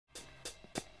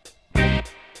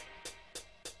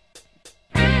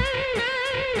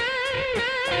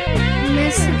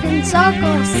Michigan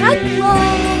Soccer Central.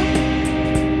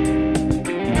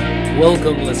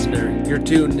 Welcome, listener. You're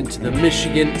tuned into the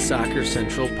Michigan Soccer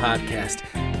Central podcast,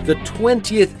 the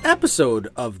 20th episode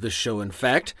of the show, in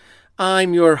fact.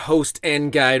 I'm your host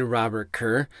and guide, Robert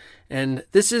Kerr, and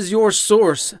this is your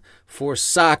source for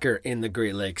soccer in the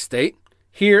Great Lakes State.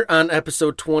 Here on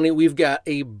episode 20, we've got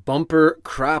a bumper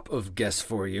crop of guests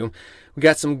for you. We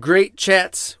got some great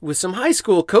chats with some high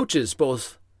school coaches,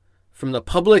 both from the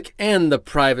public and the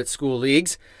private school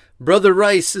leagues. Brother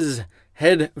Rice's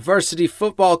head varsity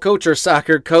football coach or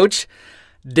soccer coach,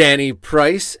 Danny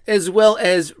Price, as well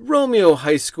as Romeo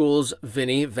High School's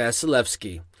Vinnie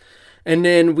Vasilevski. And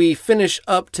then we finish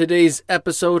up today's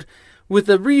episode with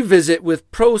a revisit with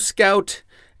pro scout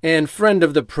and friend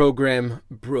of the program,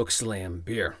 Brooks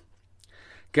Laimbeer.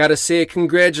 Gotta say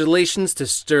congratulations to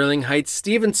Sterling Heights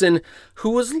Stevenson,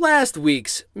 who was last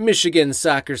week's Michigan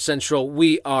Soccer Central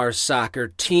We Are Soccer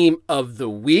Team of the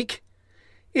Week.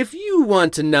 If you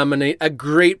want to nominate a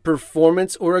great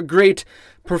performance or a great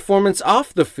performance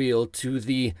off the field to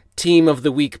the Team of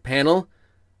the Week panel,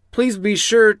 please be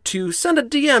sure to send a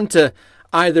DM to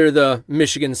either the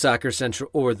Michigan Soccer Central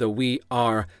or the We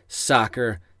Are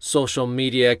Soccer social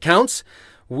media accounts.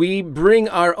 We bring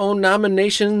our own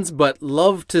nominations, but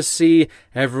love to see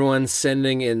everyone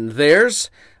sending in theirs.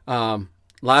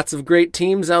 Lots of great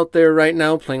teams out there right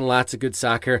now playing lots of good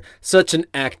soccer. Such an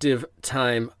active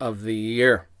time of the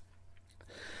year.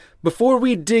 Before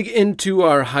we dig into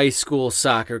our high school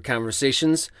soccer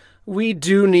conversations, we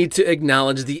do need to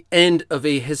acknowledge the end of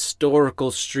a historical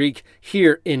streak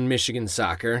here in Michigan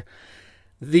soccer.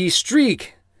 The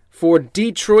streak for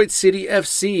Detroit City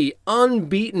FC,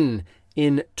 unbeaten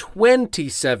in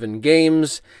 27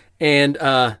 games, and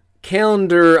a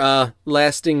calendar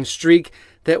lasting streak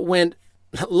that went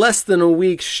less than a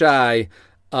week shy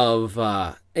of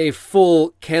a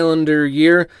full calendar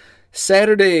year.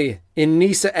 Saturday in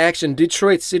NISA action,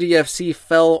 Detroit City FC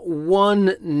fell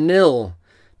 1-0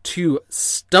 to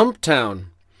Stumptown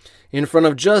in front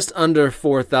of just under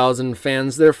 4,000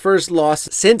 fans. Their first loss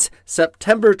since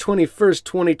September 21st,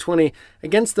 2020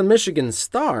 against the Michigan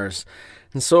Stars.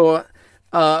 And so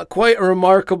quite a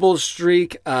remarkable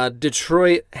streak.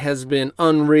 Detroit has been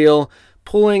unreal,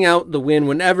 pulling out the win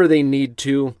whenever they need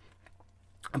to,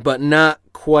 but not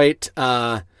quite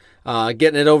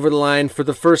getting it over the line for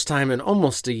the first time in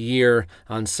almost a year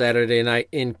on Saturday night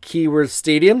in Keyworth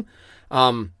Stadium.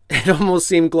 It almost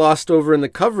seemed glossed over in the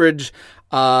coverage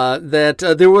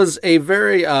that there was a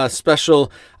very special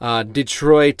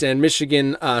Detroit and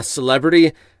Michigan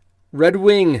celebrity.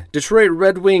 Detroit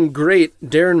Red Wing great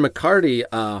Darren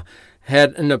McCarty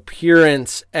had an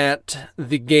appearance at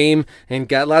the game and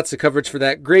got lots of coverage for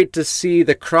that. Great to see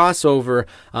the crossover.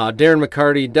 Darren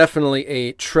McCarty, definitely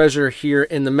a treasure here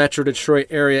in the Metro Detroit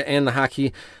area and the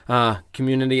hockey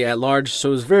community at large. So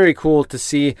it was very cool to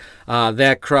see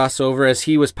that crossover as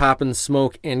he was popping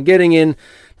smoke and getting in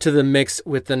to the mix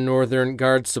with the Northern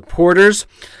Guard supporters.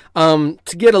 To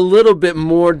get a little bit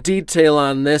more detail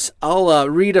on this, I'll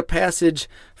read a passage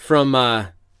from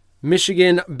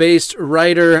Michigan-based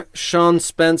writer Sean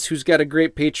Spence, who's got a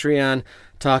great Patreon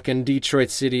talking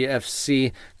Detroit City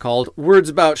FC called Words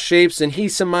About Shapes, and he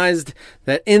surmised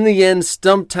that in the end,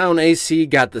 Stumptown AC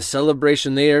got the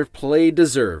celebration their play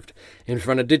deserved. In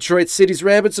front of Detroit City's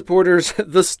rabid supporters,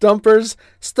 the Stumpers,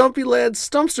 Stumpy Lads,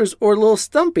 Stumpsters, or Little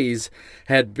Stumpies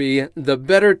had been the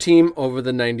better team over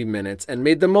the 90 minutes and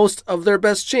made the most of their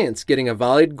best chance, getting a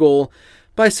volleyed goal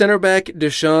by center back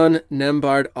Deshaun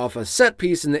Nembard off a set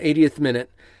piece in the 80th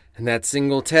minute, and that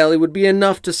single tally would be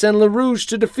enough to send Le Rouge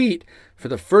to defeat for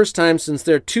the first time since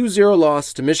their 2-0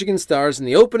 loss to Michigan Stars in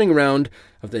the opening round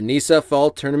of the NISA Fall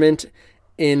Tournament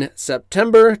in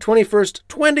September 21st,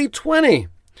 2020.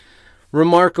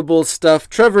 Remarkable stuff.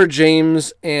 Trevor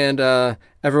James and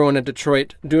everyone at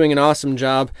Detroit doing an awesome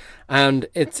job, and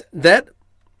it's that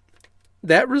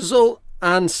result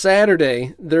on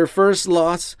Saturday, their first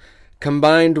loss,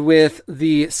 combined with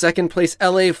the second-place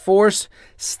LA Force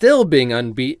still being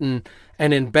unbeaten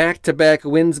and in back-to-back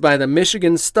wins by the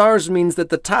Michigan Stars, means that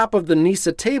the top of the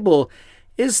NISA table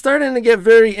is starting to get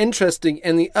very interesting,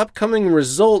 and the upcoming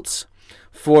results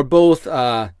for both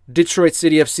Detroit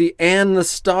City FC and the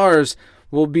Stars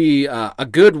will be a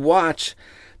good watch,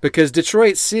 because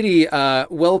Detroit City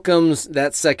welcomes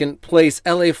that second-place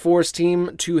LA Force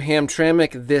team to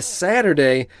Hamtramck this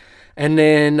Saturday. And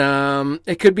then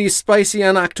it could be spicy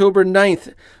on October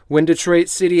 9th when Detroit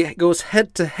City goes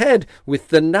head-to-head with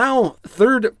the now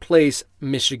third-place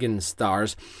Michigan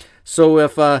Stars. So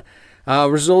if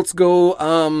results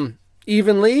go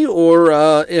evenly, or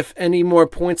if any more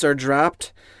points are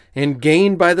dropped and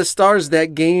gained by the Stars.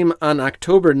 That game on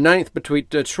October 9th between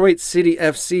Detroit City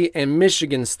FC and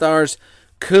Michigan Stars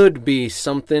could be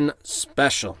something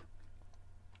special.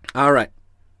 All right.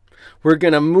 We're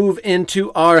going to move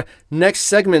into our next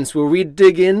segments where we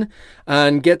dig in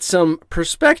and get some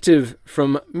perspective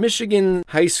from Michigan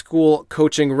high school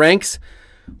coaching ranks.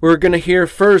 We're going to hear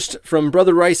first from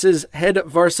Brother Rice's head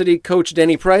varsity coach,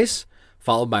 Denny Price,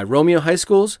 followed by Romeo High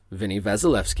School's Vinnie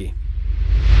Vasilevski.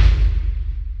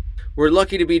 We're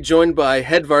lucky to be joined by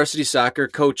head varsity soccer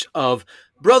coach of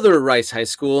Brother Rice High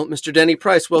School, Mr. Denny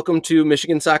Price. Welcome to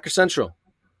Michigan Soccer Central.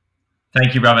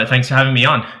 Thank you, Robert. Thanks for having me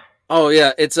on. Oh,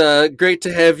 yeah. It's great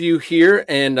to have you here,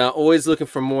 and always looking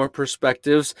for more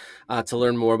perspectives to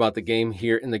learn more about the game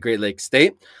here in the Great Lakes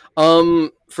State.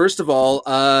 First of all,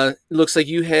 it looks like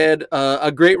you had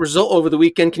a great result over the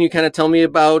weekend. Can you kind of tell me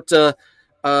about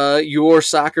your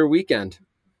soccer weekend?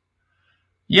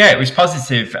 Yeah, it was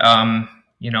positive.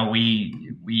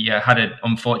 We had an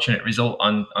unfortunate result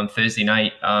on Thursday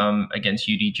night against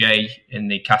UDJ in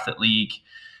the Catholic League.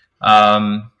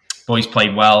 Boys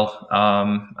played well.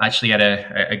 Actually had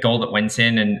a goal that went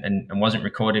in and wasn't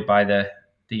recorded by the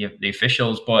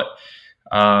officials. But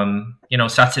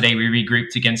Saturday we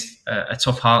regrouped against a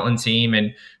tough Heartland team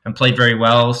and played very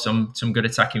well. Some good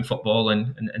attacking football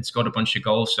and scored a bunch of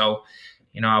goals. So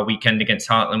our weekend against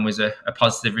Heartland was a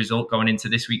positive result going into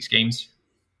this week's games.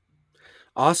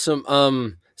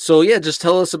 Awesome. So yeah, just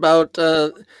tell us about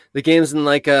the games and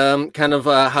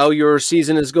how your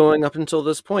season is going up until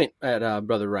this point at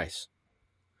Brother Rice.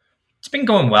 It's been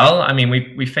going well. I mean,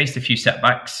 we faced a few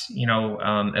setbacks,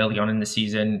 early on in the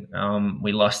season.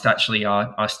 We lost actually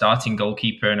our starting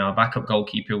goalkeeper and our backup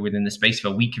goalkeeper within the space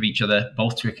of a week of each other,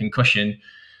 both to a concussion.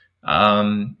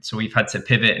 So we've had to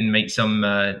pivot and make some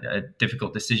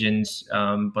difficult decisions.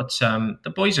 But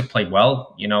the boys have played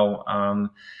well,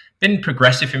 been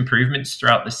progressive improvements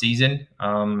throughout the season.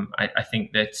 I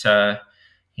think that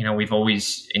we've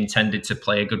always intended to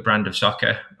play a good brand of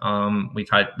soccer.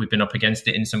 We've been up against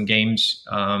it in some games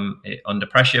under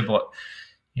pressure, but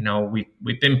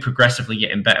we've been progressively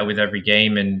getting better with every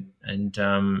game, and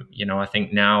I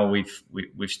think now we've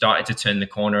started to turn the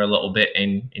corner a little bit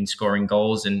in scoring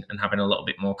goals and having a little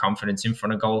bit more confidence in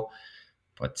front of goal.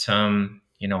 But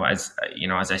as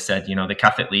I said, the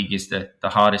Catholic League is the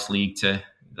hardest league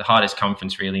the hardest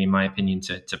conference, really, in my opinion,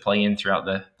 to play in throughout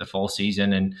the fall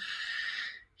season. And,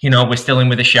 we're still in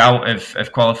with a shout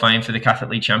of qualifying for the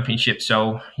Catholic League Championship.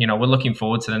 So, we're looking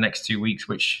forward to the next 2 weeks,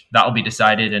 which that'll be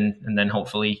decided and then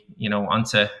hopefully,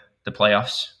 onto the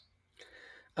playoffs.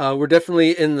 We're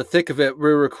definitely in the thick of it.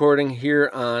 We're recording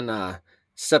here on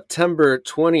September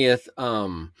 20th.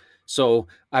 So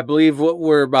I believe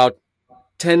we're about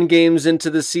 10 games into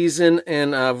the season,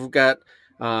 and we've got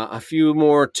a few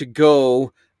more to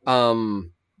go.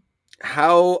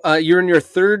 How you're in your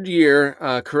third year,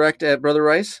 correct, at Brother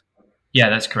Rice? Yeah,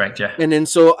 that's correct. Yeah. And then,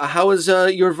 so how is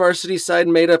your varsity side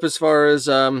made up as far as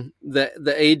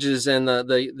the ages and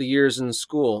the years in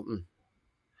school?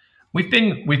 We've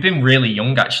been really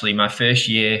young, actually. My first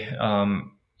year,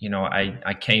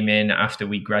 I came in after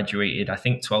we graduated. I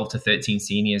think 12 to 13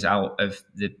 seniors out of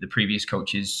the previous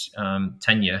coach's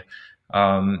tenure.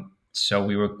 So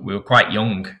we were quite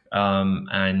young,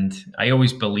 and I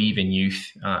always believe in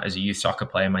youth. As a youth soccer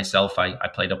player myself, I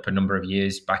played up a number of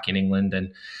years back in England,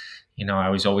 and I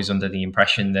was always under the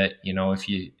impression that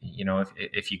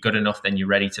if you're good enough, then you're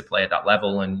ready to play at that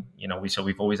level. And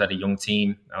we've always had a young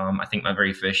team. I think my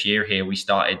very first year here, we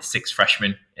started 6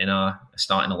 freshmen in our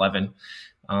starting 11.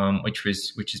 Which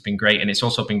has been great, and it's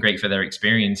also been great for their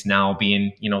experience now,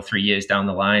 being 3 years down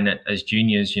the line as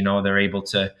juniors. They're able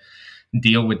to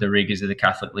deal with the rigors of the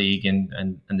Catholic League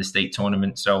and the state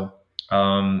tournament. So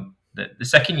the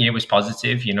second year was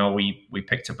positive. We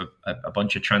picked up a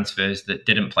bunch of transfers that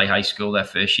didn't play high school their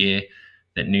first year,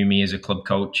 that knew me as a club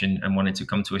coach and wanted to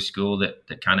come to a school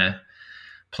that kind of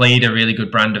played a really good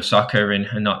brand of soccer and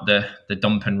not the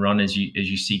dump and run as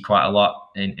you see quite a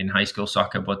lot in high school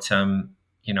soccer. But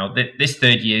this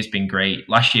third year has been great.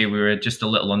 Last year we were just a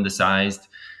little undersized.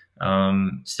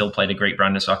 Still played a great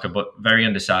brand of soccer, but very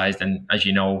undersized. And as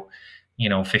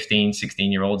 15,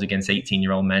 16-year-olds against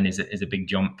 18-year-old men is a big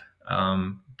jump.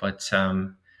 But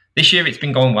this year it's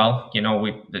been going well.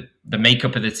 The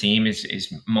makeup of the team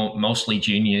is mostly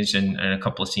juniors and a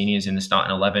couple of seniors in the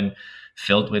starting 11,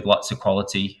 filled with lots of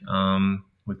quality.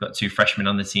 We've got 2 freshmen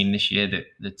on the team this year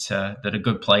that are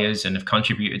good players and have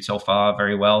contributed so far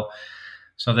very well.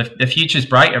 So the future's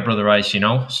bright at Brother Rice,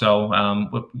 So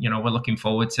we're looking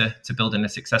forward to building a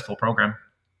successful program.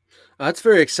 That's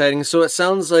very exciting. So it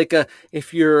sounds like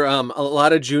if you're a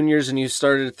lot of juniors and you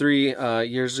started 3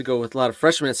 years ago with a lot of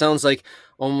freshmen, it sounds like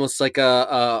almost like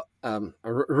a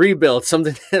rebuild,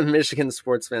 something that Michigan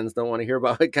sports fans don't want to hear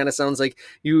about. It kind of sounds like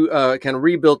you kind of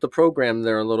rebuilt the program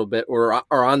there a little bit, or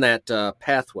on that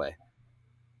pathway.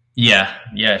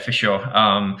 Yeah, for sure.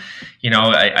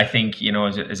 I think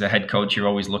as a head coach, you're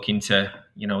always looking to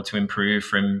to improve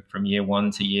from year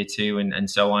one to year two and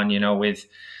so on. With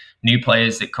new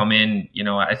players that come in,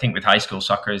 I think with high school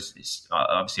soccer is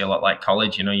obviously a lot like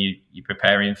college. You're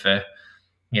preparing for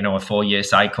a 4-year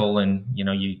cycle, and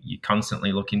you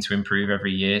constantly looking to improve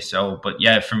every year. So, but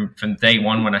yeah, from day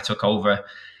one when I took over,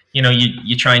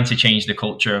 you're trying to change the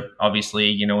culture,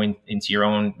 obviously, into your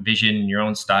own vision, your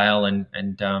own style, and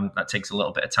that takes a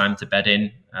little bit of time to bed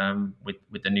in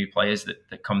with the new players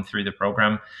that come through the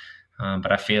program.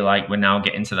 But I feel like we're now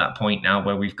getting to that point now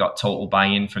where we've got total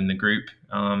buy-in from the group.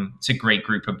 It's a great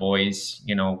group of boys,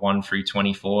 1 through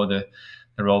 24.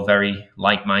 They're all very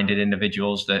like-minded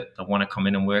individuals that want to come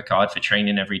in and work hard for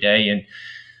training every day, and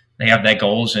they have their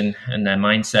goals and their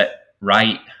mindset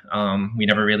right. We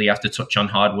never really have to touch on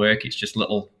hard work. It's just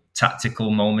little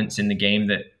tactical moments in the game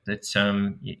that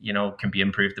can be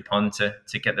improved upon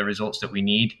to get the results that we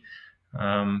need.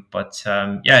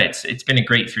 It's been a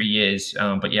great 3 years.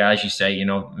 But yeah, as you say,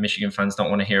 Michigan fans don't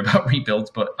want to hear about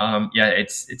rebuilds, but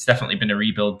it's definitely been a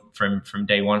rebuild from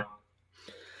day one.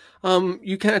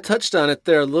 You kind of touched on it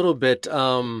there a little bit.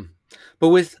 But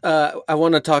with I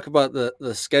want to talk about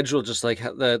the schedule, just like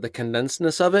the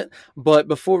condensedness of it. But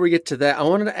before we get to that, I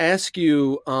wanted to ask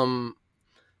you,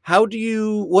 how do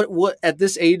you what at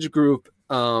this age group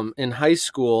in high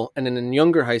school and in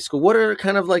younger high school, what are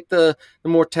kind of like the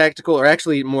more tactical, or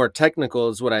actually more technical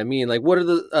is what I mean? Like, what are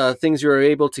the things you're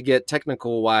able to get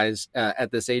technical wise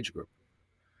at this age group?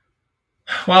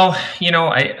 Well,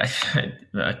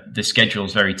 the schedule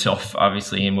is very tough,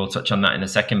 obviously, and we'll touch on that in a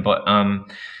second. But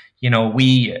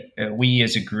we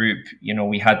as a group,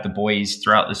 we had the boys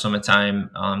throughout the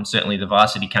summertime. Certainly, the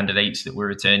varsity candidates that were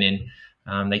returning,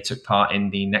 they took part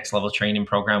in the next level training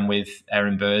program with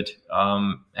Aaron Bird.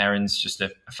 Aaron's just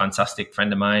a fantastic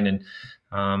friend of mine,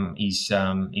 and he's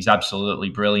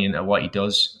absolutely brilliant at what he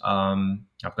does.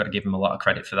 I've got to give him a lot of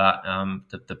credit for that.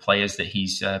 The players that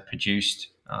he's produced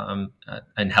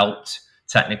and helped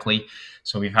technically.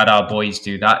 So we've had our boys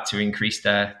do that to increase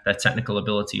their technical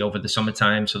ability over the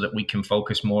summertime, so that we can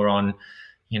focus more on,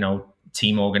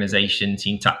 team organization,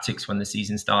 team tactics when the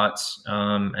season starts,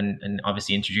 and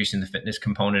obviously introducing the fitness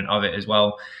component of it as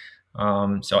well.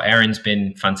 So Aaron's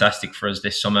been fantastic for us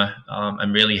this summer,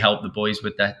 and really helped the boys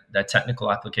with their technical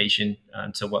application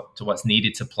to what's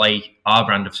needed to play our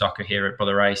brand of soccer here at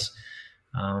Brother Rice.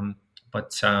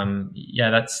 That's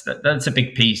a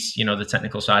big piece, the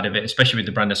technical side of it, especially with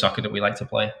the brand of soccer that we like to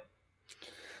play.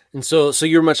 And so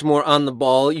you're much more on the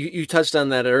ball. You touched on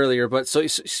that earlier, but so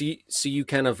you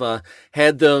kind of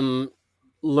had them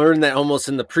learn that almost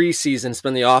in the preseason,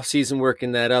 spend the off season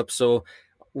working that up. So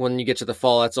when you get to the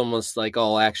fall, that's almost like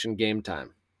all action game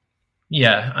time.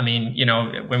 Yeah, I mean,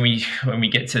 when we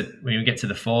get to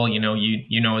the fall, you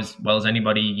know as well as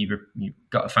anybody, you've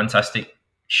got a fantastic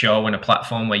show and a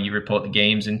platform where you report the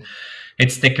games, and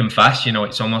it's thick and fast.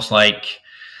 It's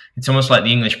almost like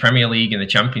the English Premier League and the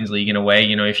Champions League in a way.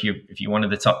 If you're one of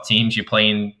the top teams, you're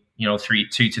playing 2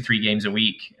 to 3 games a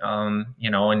week. And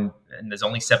there's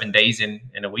only 7 days in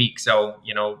a week, so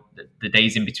the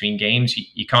days in between games,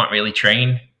 you can't really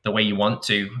train the way you want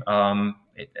to.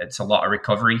 It's a lot of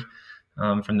recovery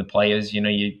from the players.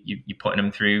 You're putting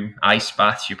them through ice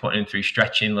baths, you're putting them through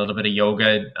stretching, a little bit of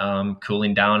yoga,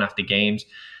 cooling down after games.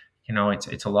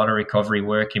 It's a lot of recovery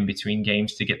work in between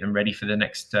games to get them ready for the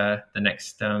next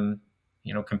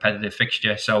competitive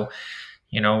fixture. So,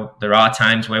 there are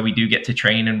times where we do get to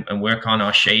train and work on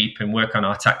our shape and work on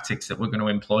our tactics that we're going to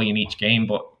employ in each game.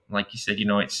 But like you said,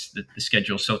 it's the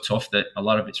schedule's so tough that a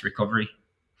lot of it's recovery.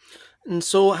 And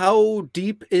so how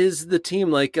deep is the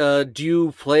team? Like, do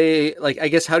you play, like, I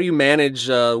guess, how do you manage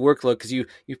workload? Because you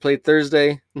played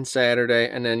Thursday and Saturday,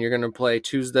 and then you're going to play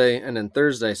Tuesday and then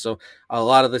Thursday. So a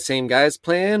lot of the same guys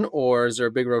playing, or is there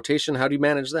a big rotation? How do you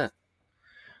manage that?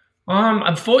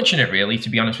 I'm fortunate, really, to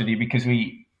be honest with you, because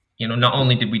we, not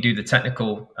only did we do the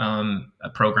technical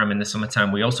program in the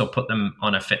summertime, we also put them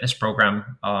on a fitness program,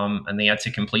 and they had to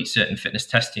complete certain fitness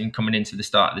testing coming into the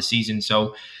start of the season.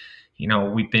 So,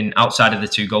 we've been, outside of the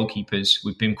 2 goalkeepers,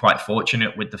 we've been quite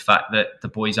fortunate with the fact that the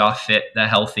boys are fit, they're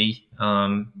healthy,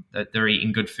 that they're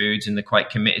eating good foods, and they're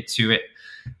quite committed to it.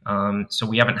 So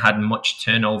we haven't had much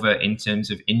turnover in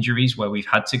terms of injuries where we've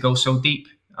had to go so deep.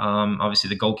 Obviously,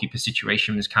 the goalkeeper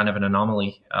situation was kind of an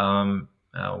anomaly.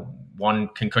 One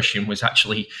concussion was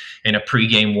actually in a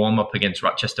pre-game warm-up against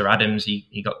Rochester Adams.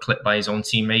 He got clipped by his own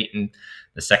teammate, and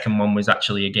the second one was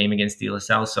actually a game against De La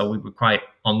Salle. So we were quite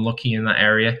unlucky in that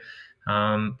area.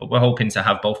 But we're hoping to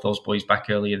have both those boys back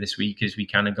earlier this week as we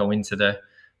kind of go into the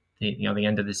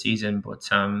end of the season. But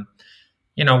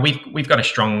we've got a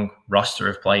strong roster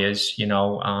of players.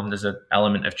 There's an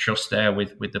element of trust there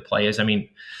with the players. I mean,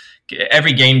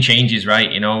 every game changes, right?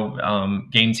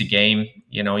 Game to game,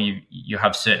 you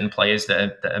have certain players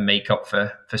that are make up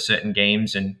for certain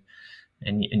games, and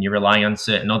you rely on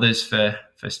certain others for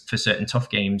certain tough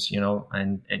games,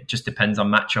 and it just depends on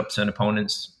matchups and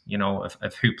opponents,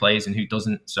 of who plays and who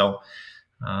doesn't. So,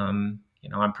 I'm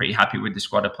pretty happy with the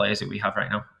squad of players that we have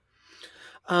right now.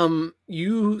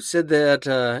 You said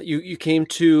that you came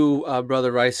to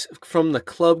Brother Rice from the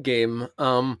club game.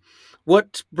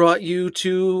 What brought you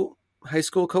to high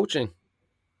school coaching?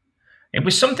 It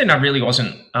was something I really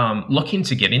wasn't looking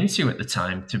to get into at the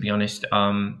time, to be honest.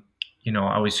 I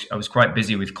was quite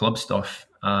busy with club stuff,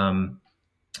 and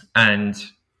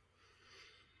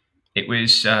it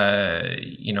was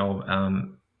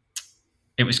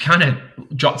it was kind of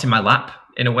dropped in my lap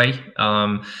in a way.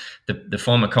 The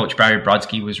former coach Barry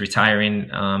Brodsky was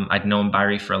retiring. I'd known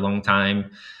Barry for a long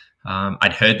time.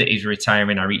 I'd heard that he was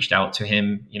retiring. I reached out to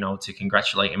him, to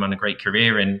congratulate him on a great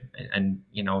career and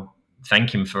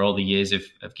thank him for all the years of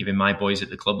giving my boys at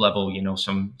the club level,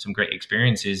 some great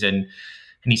experiences. And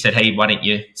he said, "Hey, why don't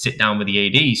you sit down with the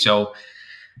AD?" So,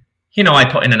 I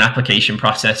put in an application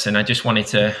process, and I just wanted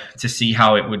to see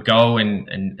how it would go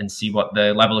and see what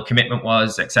the level of commitment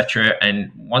was, etc.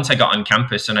 And once I got on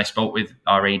campus and I spoke with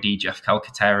our AD, Jeff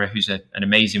Calcaterra, who's an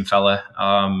amazing fella,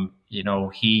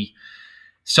 he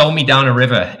sold me down a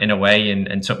river in a way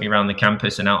and took me around the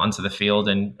campus and out onto the field.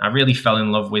 And I really fell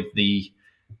in love with the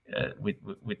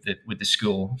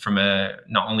school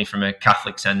not only from a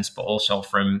Catholic sense, but also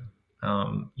from,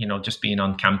 just being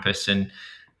on campus and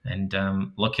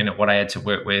looking at what I had to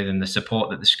work with, and the support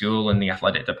that the school and the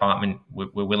athletic department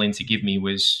were willing to give me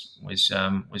was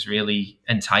really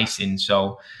enticing.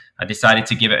 So I decided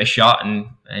to give it a shot, and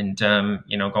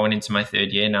going into my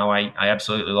third year now, I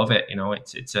absolutely love it.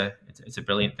 It's a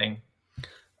brilliant thing.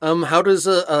 How does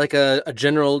a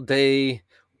general day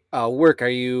work? Are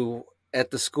you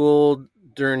at the school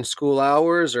during school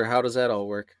hours, or how does that all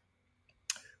work?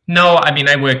 No, I mean,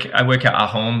 I work at our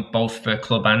home, both for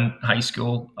club and high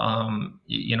school. A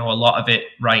lot of it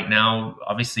right now,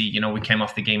 obviously, we came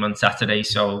off the game on Saturday.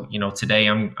 So, today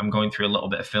I'm going through a little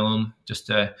bit of film just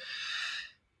to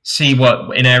see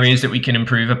what in areas that we can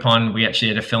improve upon. We actually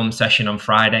had a film session on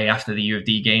Friday after the U of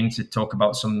D game to talk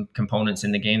about some components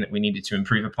in the game that we needed to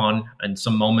improve upon and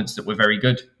some moments that were very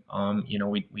good.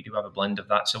 We do have a blend of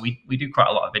that. So we do quite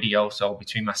a lot of video. So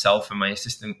between myself and my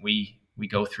assistant, we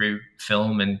go through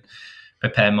film and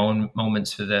prepare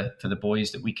moments for the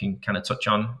boys that we can kind of touch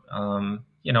on,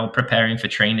 preparing for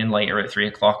training later at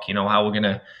 3:00, how we're going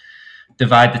to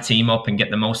divide the team up and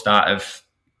get the most out of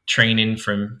training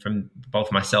from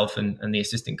both myself and the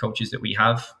assistant coaches that we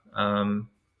have.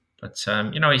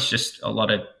 It's just a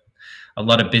lot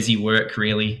of busy work,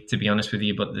 really, to be honest with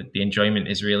you. But the enjoyment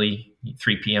is really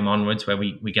 3 p.m. onwards, where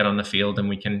we get on the field and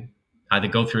we can either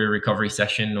go through a recovery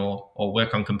session or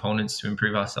work on components to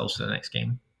improve ourselves for the next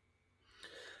game.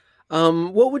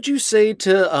 What would you say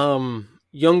to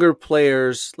younger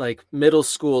players, like middle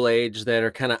school age, that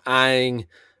are kind of eyeing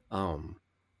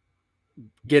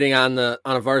getting on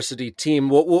a varsity team?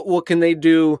 What can they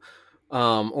do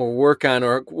or work on,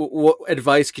 or what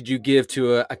advice could you give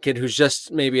to a kid who's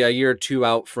just maybe a year or two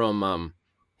out from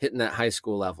hitting that high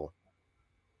school level?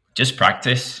 Just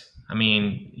practice. I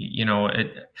mean,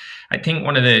 I think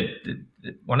one of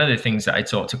the things that I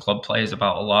talk to club players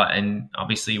about a lot, and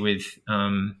obviously with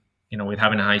with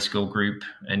having a high school group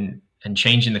and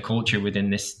changing the culture within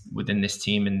this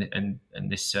team and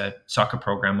this soccer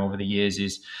program over the years,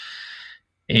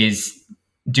 is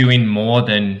doing more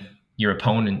than your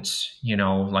opponents.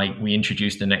 Like we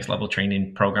introduced the next level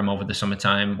training program over the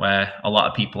summertime, where a lot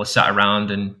of people are sat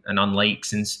around and on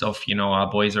lakes and stuff.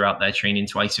 Our boys are out there training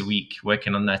twice a week,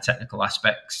 working on their technical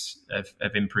aspects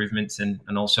of improvements and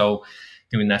also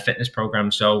doing their fitness program.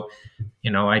 So,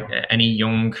 any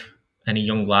young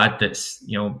lad that's,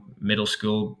 middle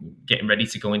school, getting ready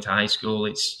to go into high school,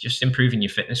 it's just improving your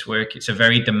fitness work. It's a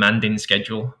very demanding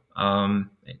schedule.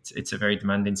 It's a very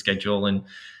demanding schedule. And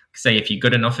say, if you're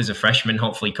good enough as a freshman,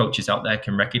 hopefully coaches out there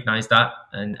can recognize that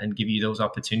and give you those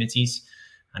opportunities.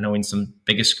 I know in some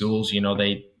bigger schools,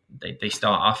 they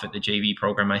start off at the JV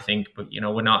program, I think, but,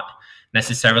 we're not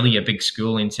necessarily a big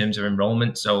school in terms of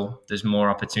enrollment. So there's more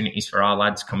opportunities for our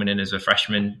lads coming in as a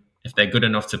freshman if they're good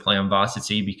enough to play on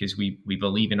varsity, because we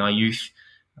believe in our youth.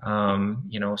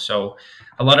 So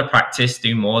a lot of practice,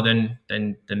 do more than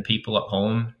people at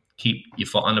home. Keep your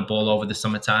foot on the ball over the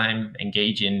summertime,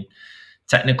 engage in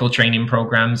technical training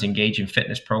programs, engage in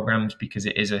fitness programs, because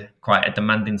it is quite a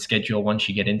demanding schedule once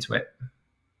you get into it.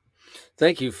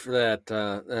 Thank you for that.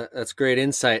 That's great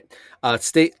insight.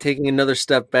 Taking another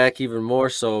step back even more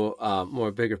so,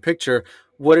 more bigger picture,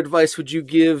 what advice would you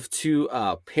give to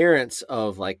parents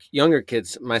of like younger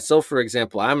kids? Myself, for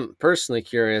example, I'm personally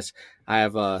curious. I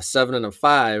have a 7 and a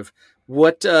 5.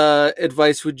 What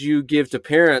advice would you give to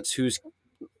parents whose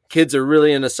kids are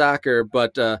really into soccer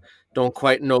but don't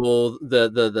quite know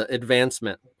the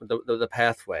advancement, the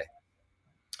pathway?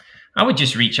 I would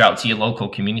just reach out to your local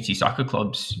community soccer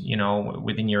clubs,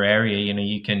 within your area.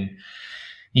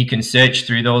 You can search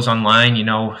through those online.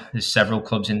 There's several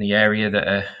clubs in the area that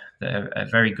are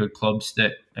very good clubs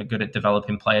that are good at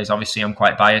developing players. Obviously, I'm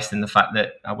quite biased in the fact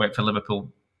that I work for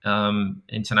Liverpool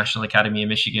International Academy in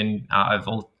Michigan, out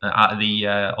of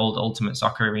the old Ultimate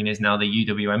Soccer Arena is now the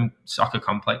UWM Soccer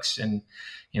Complex, and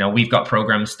we've got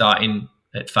programs starting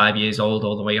at 5 years old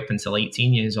all the way up until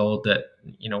 18 years old that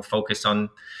focus on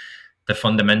the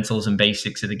fundamentals and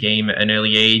basics of the game at an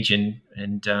early age, and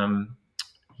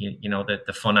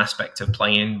the fun aspect of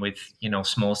playing with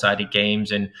small-sided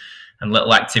games and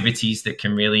little activities that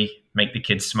can really make the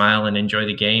kids smile and enjoy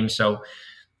the game. So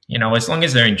as long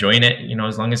as they're enjoying it,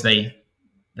 as long as they're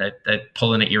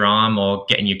pulling at your arm or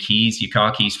getting your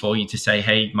car keys for you to say,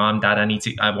 hey, mom, dad,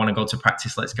 I want to go to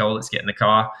practice, let's go, let's get in the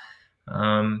car.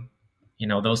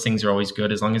 Those things are always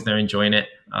good as long as they're enjoying it.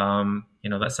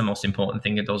 That's the most important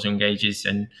thing at those young ages.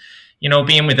 And,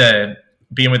 being with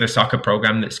a soccer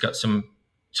program that's got some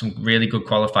really good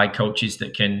qualified coaches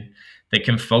that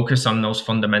can focus on those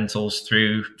fundamentals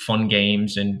through fun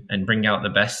games and bring out the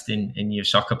best in your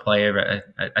soccer player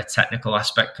at a technical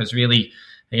aspect. Because really,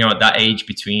 at that age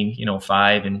between,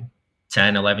 5 and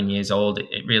 10, 11 years old,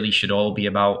 it really should all be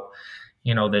about,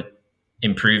 the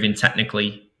improving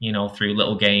technically, through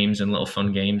little games and little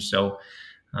fun games. So,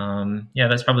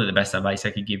 that's probably the best advice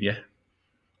I could give you.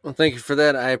 Well, thank you for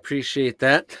that. I appreciate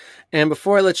that. And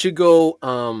before I let you go,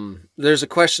 there's a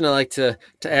question I like to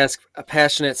ask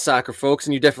passionate soccer folks,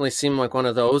 and you definitely seem like one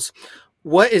of those.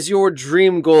 What is your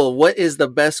dream goal? What is the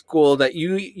best goal that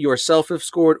you yourself have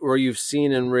scored or you've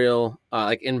seen in real,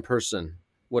 like in person?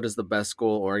 What is the best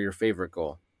goal or your favorite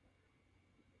goal?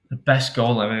 The best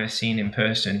goal I've ever seen in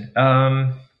person.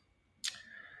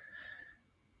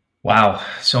 Wow,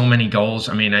 so many goals.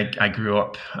 I mean, I grew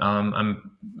up.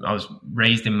 I was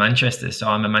raised in Manchester, so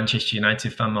I'm a Manchester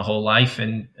United fan my whole life,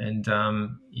 and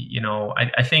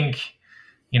I think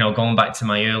going back to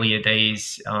my earlier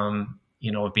days,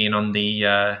 being on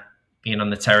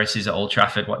the terraces at Old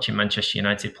Trafford watching Manchester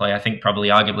United play. I think probably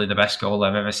arguably the best goal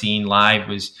I've ever seen live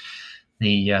was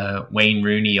the Wayne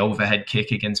Rooney overhead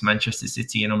kick against Manchester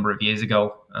City a number of years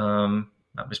ago.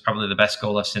 That was probably the best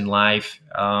goal I've seen live.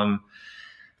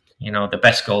 The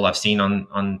best goal I've seen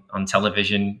on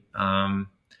television, for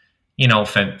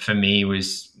me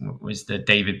was the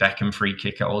David Beckham free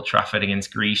kick at Old Trafford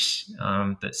against Greece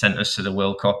that sent us to the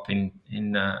World Cup in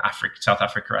South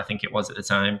Africa, I think it was at the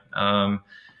time.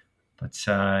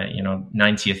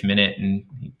 90th minute, and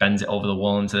he bends it over the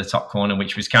wall into the top corner,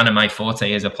 which was kind of my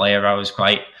forte as a player. I was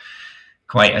quite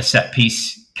a set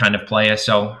piece kind of player,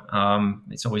 so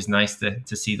it's always nice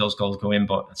to see those goals go in.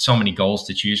 But so many goals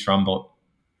to choose from. But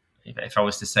if I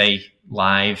was to say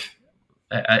live,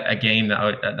 a game that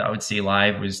I would see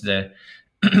live was the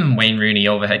Wayne Rooney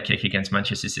overhead kick against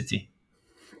Manchester City.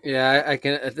 Yeah, I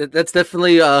can. That's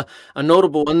definitely a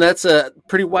notable one. That's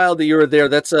pretty wild that you were there.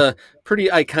 That's a pretty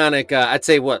iconic. I'd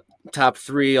say top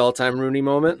 3 all-time Rooney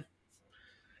moment.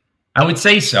 I would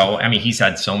say so. I mean, he's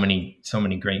had so many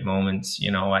great moments.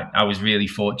 I was really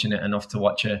fortunate enough to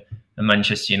watch a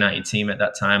Manchester United team at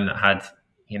that time that had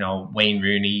Wayne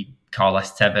Rooney,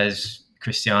 Carlos Tevez,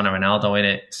 Cristiano Ronaldo in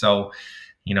it. So,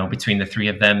 between the 3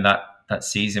 of them, that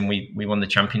season, we won the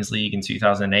Champions League in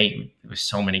 2008. There was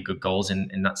so many good goals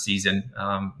in that season.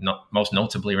 Not most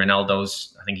notably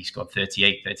Ronaldo's. I think he scored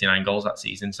 38, 39 goals that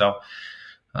season. So,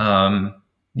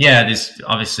 there's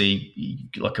obviously,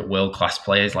 you look at world-class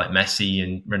players like Messi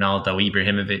and Ronaldo,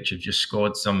 Ibrahimovic have just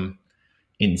scored some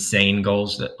insane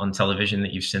goals that on television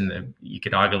that you've seen. That you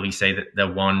could arguably say that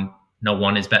no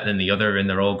one is better than the other, and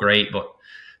they're all great. But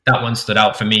that one stood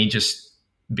out for me just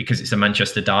because it's a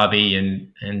Manchester derby,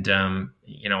 and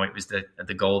it was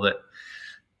the goal that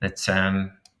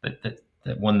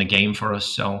won the game for us.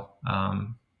 So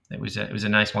it was a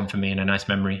nice one for me and a nice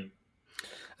memory.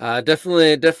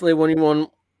 Definitely one you won't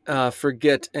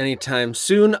forget anytime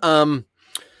soon.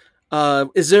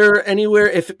 Is there anywhere,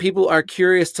 if people are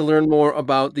curious to learn more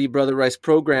about the Brother Rice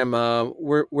program,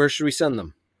 where should we send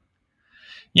them?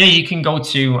 Yeah, you can go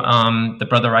to the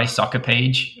Brother Rice soccer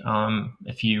page.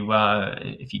 If you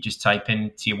just type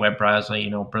into your web browser,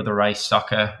 Brother Rice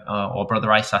soccer or Brother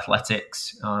Rice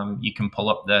athletics, you can pull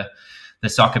up the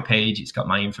soccer page. It's got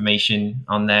my information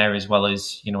on there, as well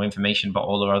as information about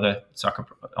all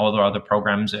the other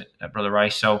programs at Brother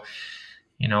Rice. So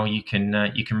you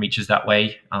can reach us that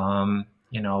way.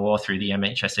 Or through the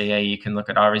MHSAA, you can look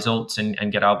at our results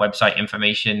and get our website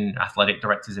information, athletic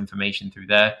directors information through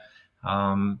there.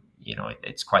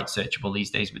 It's quite searchable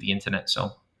these days with the internet.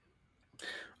 So,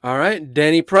 all right,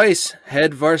 Danny Price,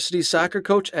 head varsity soccer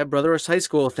coach at Brother Rice High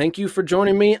School. Thank you for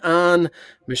joining me on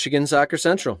Michigan Soccer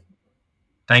Central.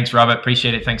 Thanks, Robert.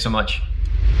 Appreciate it. Thanks so much.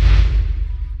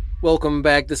 Welcome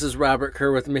back. This is Robert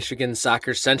Kerr with Michigan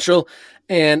Soccer Central,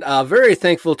 and very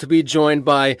thankful to be joined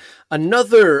by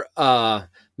another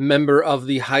member of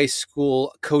the high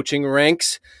school coaching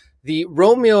ranks, the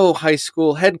Romeo High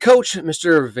School head coach,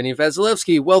 Mr. Vinnie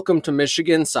Vasilevski. Welcome to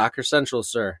Michigan Soccer Central,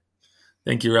 sir.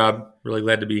 Thank you, Rob. Really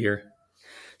glad to be here.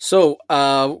 So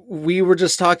we were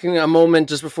just talking a moment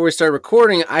just before we started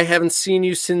recording. I haven't seen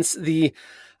you since the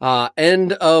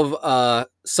end of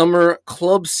summer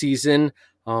club season.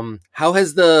 How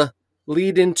has the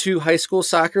lead into high school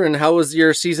soccer, and how was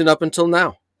your season up until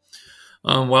now?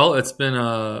 Well, it's been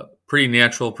a pretty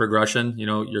natural progression.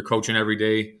 You're coaching every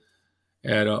day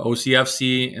at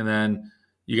OCFC, and then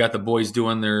you got the boys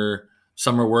doing their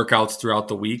summer workouts throughout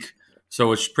the week.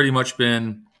 So it's pretty much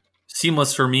been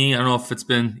seamless for me. I don't know if it's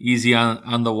been easy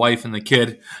on the wife and the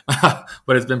kid,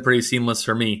 but it's been pretty seamless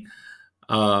for me.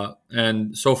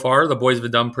 And so far, the boys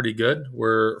have done pretty good.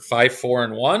 We're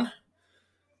 5-4-1.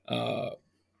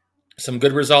 Some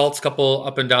good results, couple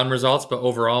up and down results, but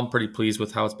overall, I'm pretty pleased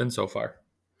with how it's been so far.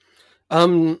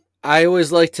 I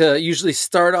always like to usually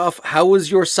start off. How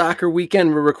was your soccer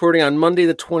weekend? We're recording on Monday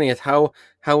the 20th.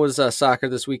 How was soccer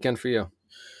this weekend for you?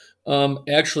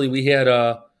 Actually, we had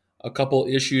a couple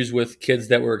issues with kids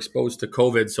that were exposed to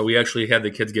COVID, so we actually had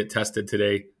the kids get tested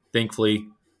today. Thankfully,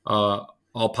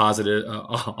 all positive,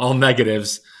 all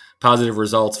negatives, positive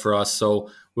results for us. So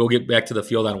we'll get back to the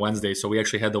field on Wednesday. So we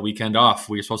actually had the weekend off.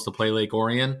 We were supposed to play Lake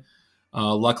Orion.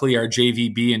 Luckily, our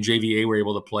JVB and JVA were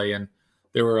able to play, and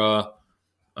there were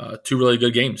two really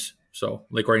good games. So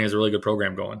Lake Orion has a really good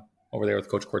program going over there with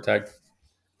Coach Corteg.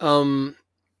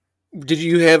 Did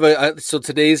you have so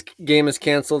today's game is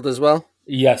canceled as well?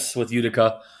 Yes, with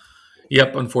Utica.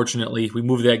 Yep, unfortunately. We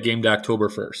moved that game to October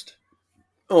 1st.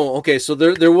 Oh, okay. So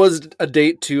there was a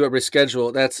date to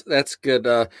reschedule. That's good.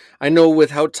 I know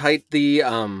with how tight the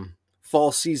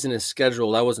fall season is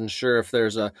scheduled, I wasn't sure if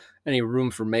there's any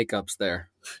room for makeups there.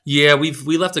 Yeah,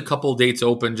 we left a couple dates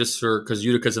open just because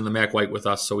Utica's in the MAC White with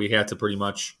us, so we had to pretty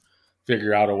much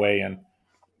figure out a way. And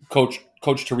Coach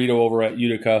Torito over at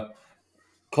Utica,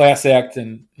 class act,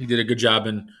 and he did a good job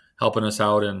in helping us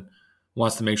out and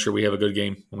wants to make sure we have a good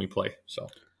game when we play.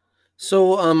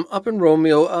 So up in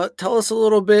Romeo, tell us a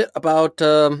little bit about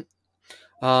this.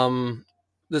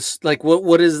 Like,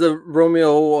 what is the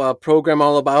Romeo program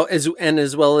all about, as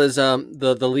well as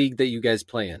the league that you guys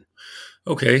play in?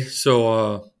 Okay,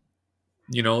 so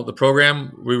the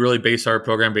program, we really base our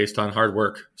program based on hard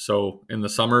work. So in the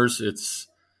summers, it's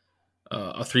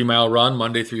a 3-mile run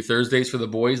Monday through Thursdays for the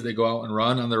boys. They go out and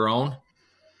run on their own.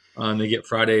 They get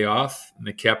Friday off, and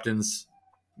the captains,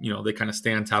 they kind of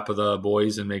stay on top of the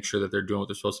boys and make sure that they're doing what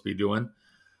they're supposed to be doing.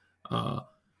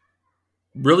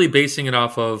 Really basing it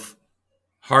off of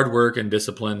hard work and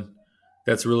discipline.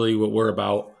 That's really what we're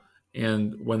about.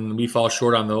 And when we fall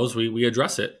short on those, we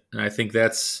address it. And I think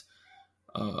that's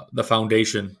the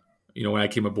foundation. When I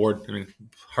came aboard,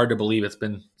 hard to believe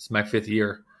it's my 5th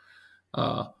year.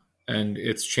 And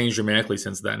it's changed dramatically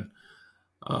since then.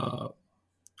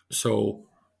 So,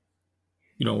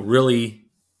 really,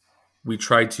 we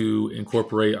try to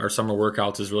incorporate our summer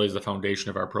workouts as really as the foundation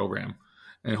of our program.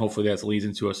 And hopefully that leads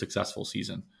into a successful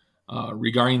season.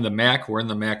 Regarding the MAC, we're in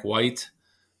the MAC White.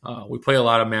 We play a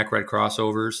lot of MAC Red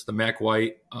crossovers. The MAC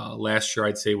White last year,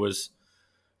 I'd say, was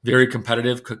very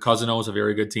competitive. Cousino was a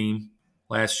very good team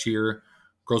last year.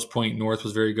 Grosse Pointe North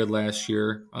was very good last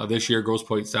year. This year, Grosse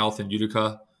Pointe South and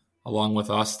Utica, along with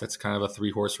us. That's kind of a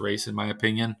 3-horse race, in my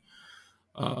opinion.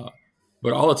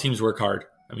 But all the teams work hard.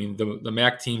 The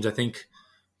MAC teams, I think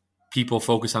people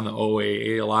focus on the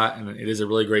OAA a lot, and it is a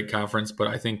really great conference, but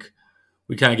I think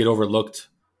we kind of get overlooked.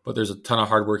 But there's a ton of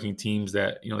hardworking teams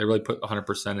that, they really put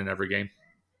 100% in every game.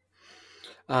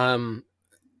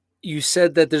 you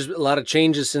said that there's a lot of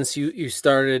changes since you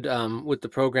started with the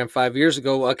program 5 years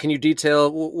ago. Can you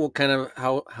detail what kind of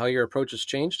how your approach has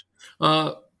changed?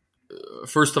 Uh,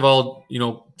 First of all,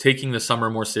 taking the summer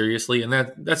more seriously, and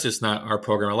that's just not our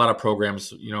program. A lot of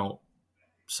programs,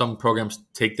 some programs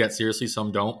take that seriously,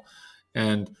 some don't,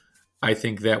 and I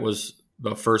think that was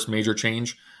the first major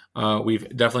change. We've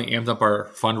definitely amped up our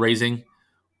fundraising.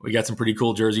 We got some pretty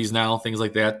cool jerseys now, things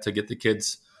like that, to get the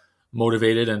kids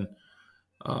motivated, and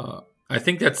I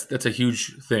think that's a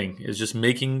huge thing, is just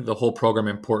making the whole program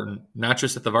important, not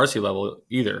just at the varsity level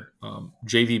either.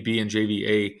 JVB and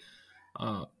JVA,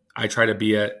 I try to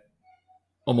be at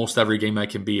almost every game I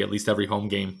can be, at least every home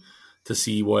game, to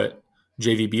see what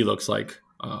JVB looks like.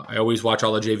 I always watch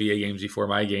all the JVA games before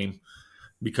my game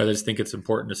because I just think it's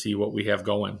important to see what we have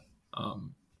going.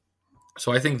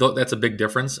 So I think that's a big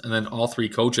difference. And then all three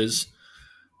coaches,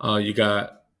 you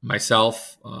got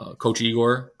myself, Coach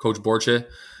Igor, Coach Borche,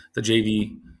 the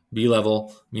JVB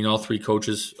level. I mean, all three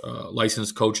coaches,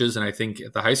 licensed coaches. And I think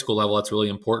at the high school level, that's really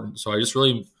important. So we just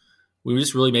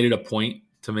really made it a point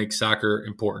to make soccer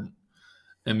important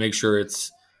and make sure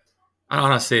it's, I don't know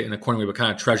how to say it in a corny way, but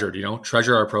kind of treasured,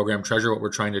 treasure our program, treasure what we're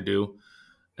trying to do,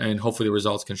 and hopefully the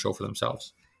results can show for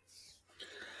themselves.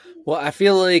 Well, I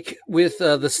feel like with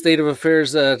the state of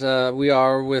affairs that we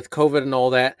are with COVID and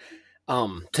all that,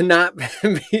 to not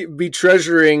be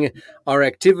treasuring our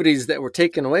activities that were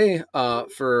taken away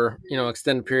for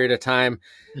extended period of time,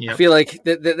 yep. I feel like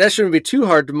that shouldn't be too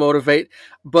hard to motivate.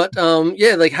 But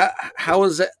like how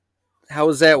is that? How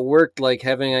has that worked? Like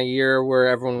having a year where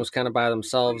everyone was kind of by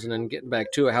themselves and then getting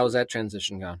back to it. How has that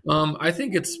transition gone? I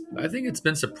think it's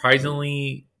been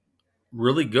surprisingly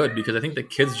really good, because I think the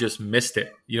kids just missed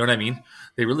it. You know what I mean?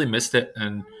 They really missed it,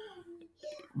 and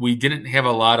we didn't have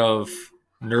a lot of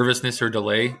nervousness or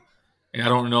delay. And I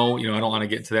don't know, I don't want to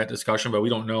get into that discussion, but we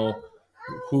don't know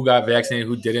who got vaccinated,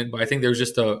 who didn't. But I think there's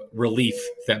just a relief,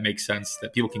 if that makes sense,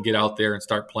 that people can get out there and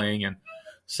start playing. And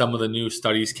some of the new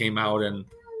studies came out and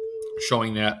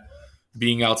showing that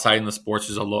being outside in the sports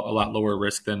is a lot lower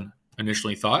risk than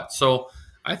initially thought. So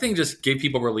I think just gave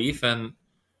people relief, and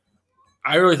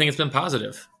I really think it's been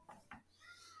positive.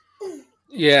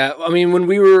 Yeah, I mean, when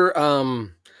we were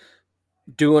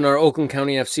doing our Oakland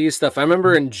County FC stuff, I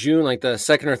remember in June, like the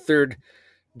second or third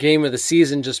game of the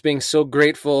season, just being so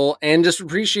grateful and just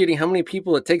appreciating how many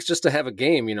people it takes just to have a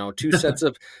game. Two sets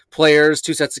of players,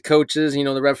 two sets of coaches,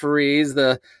 the referees,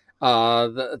 the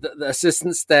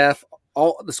assistant staff,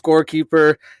 all the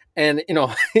scorekeeper, and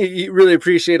you really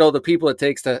appreciate all the people it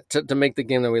takes to make the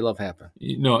game that we love happen.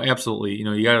 No, absolutely.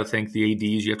 You got to thank the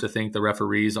ADs, you have to thank the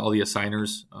referees, all the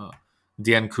assigners.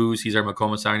 Dan Coos, he's our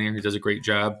Macomb assigner. He does a great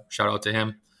job. Shout out to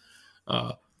him.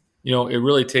 It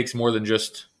really takes more than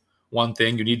just one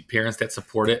thing. You need parents that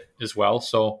support it as well.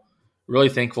 So really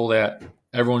thankful that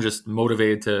everyone's just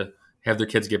motivated to have their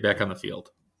kids get back on the field.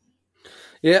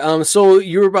 Yeah. So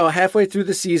you were about halfway through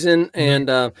the season and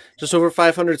just over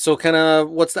 500. So kind of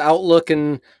what's the outlook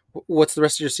and what's the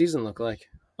rest of your season look like?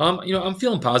 I'm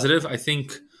feeling positive. I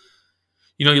think,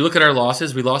 you look at our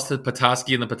losses. We lost to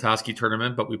Petoskey in the Petoskey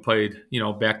tournament, but we played,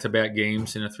 back-to-back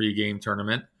games in a 3-game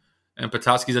tournament. And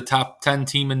Petoskey's a top 10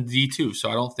 team in D2, so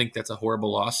I don't think that's a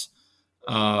horrible loss.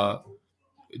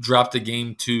 Dropped a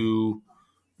game to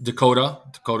Dakota.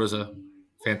 Dakota's a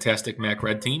fantastic MAC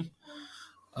Red team.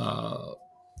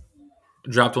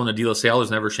 Dropped one to De La Salle. There's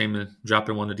never shame in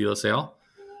dropping one to De La Salle.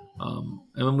 And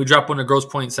when we dropped one to Grosse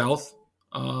Pointe South,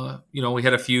 we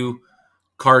had a few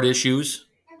card issues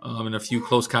and a few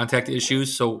close contact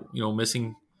issues. So,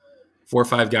 missing 4 or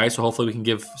 5 guys. So hopefully we can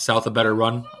give South a better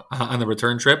run on the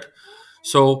return trip.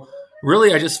 So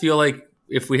really, I just feel like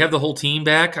if we have the whole team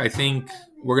back, I think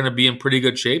we're going to be in pretty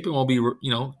good shape, and we'll be,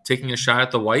 taking a shot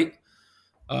at the white.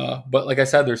 But like I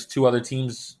said, there's 2 other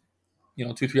teams,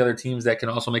 2-3 other teams that can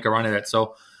also make a run at it.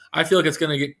 So I feel like it's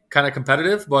going to get kind of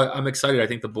competitive, but I'm excited. I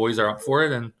think the boys are up for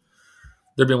it, and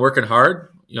they've been working hard.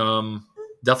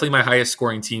 Definitely my highest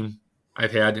scoring team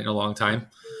I've had in a long time.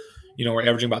 We're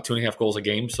averaging about 2.5 goals a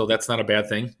game, so that's not a bad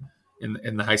thing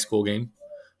in the high school game.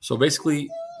 So basically,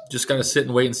 just got to sit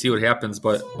and wait and see what happens.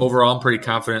 But overall, I'm pretty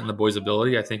confident in the boys'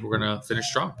 ability. I think we're going to finish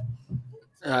strong.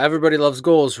 Everybody loves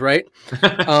goals, right?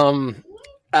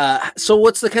 So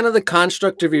what's the kind of the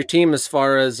construct of your team as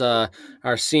far as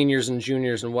our seniors and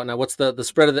juniors and whatnot? What's the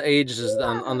spread of the ages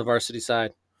on the varsity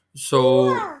side?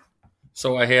 So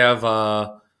I have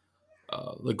my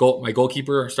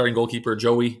goalkeeper, starting goalkeeper,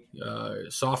 Joey,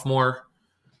 sophomore.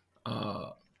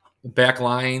 Back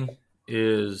line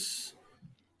is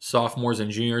sophomores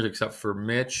and juniors, except for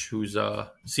Mitch, who's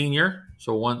a senior.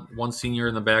 So one senior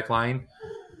in the back line,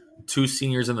 2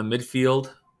 seniors in the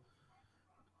midfield.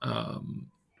 and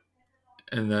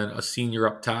then a senior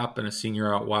up top and a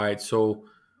senior out wide. So,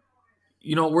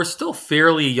 we're still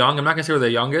fairly young. I'm not going to say we're the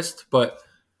youngest, but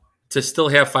to still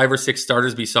have 5 or 6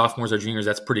 starters be sophomores or juniors,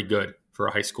 that's pretty good for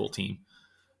a high school team.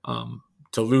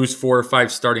 To lose 4 or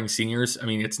 5 starting seniors, I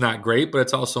mean, it's not great, but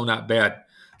it's also not bad.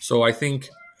 So I think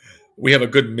we have a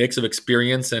good mix of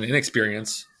experience and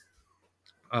inexperience.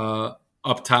 Up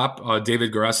top,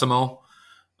 David Garasimo,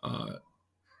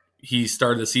 he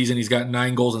started the season. He's got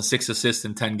 9 goals and 6 assists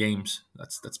in 10 games.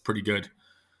 That's pretty good.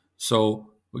 So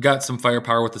we got some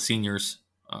firepower with the seniors,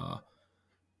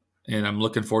 and I'm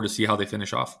looking forward to see how they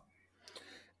finish off.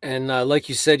 And like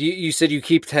you said, you said you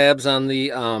keep tabs on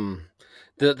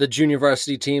the junior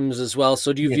varsity teams as well.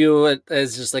 So do you view it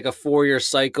as just like a 4-year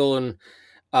cycle and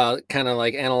kind of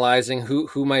like analyzing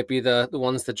who might be the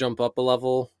ones that jump up a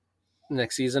level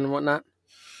next season and whatnot?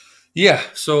 Yeah.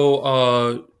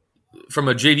 So from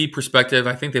a JV perspective,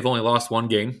 I think they've only lost 1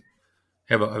 game.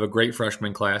 Have a great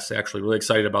freshman class. Actually, really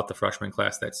excited about the freshman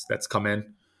class that's come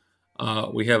in.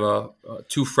 We have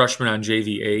 2 freshmen on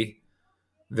JVA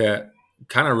that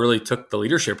kind of really took the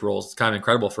leadership roles. It's kind of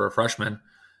incredible for a freshman.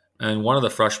 And one of the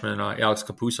freshmen, Alex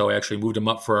Capuzzo, actually moved him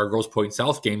up for our Grosse Pointe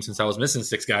South game since I was missing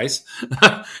 6 guys.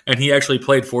 And he actually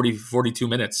played 42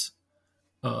 minutes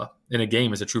in a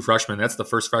game as a true freshman. That's the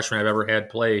first freshman I've ever had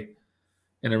play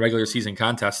in a regular season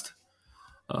contest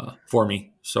for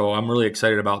me. So I'm really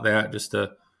excited about that. Just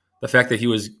the fact that he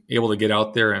was able to get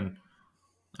out there and,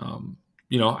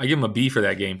 I give him a B for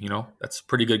that game. That's a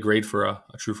pretty good grade for a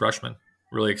true freshman.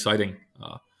 Really exciting.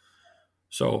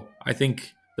 So I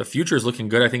think the future is looking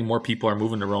good. I think more people are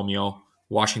moving to Romeo,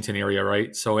 Washington area,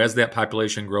 right? So as that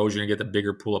population grows, you're going to get the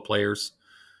bigger pool of players.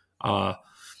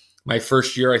 My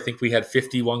first year, I think we had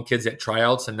 51 kids at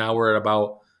tryouts, and now we're at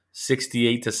about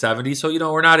 68 to 70. So,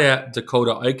 we're not at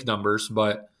Dakota Ike numbers,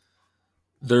 but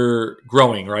they're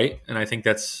growing, right? And I think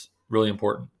that's really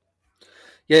important.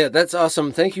 Yeah, that's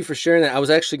awesome. Thank you for sharing that. I was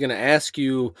actually going to ask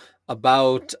you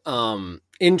about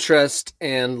interest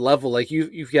and level. Like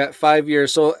you've got 5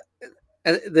 years. So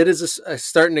that is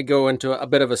starting to go into a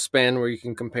bit of a span where you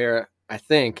can compare, I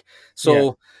think.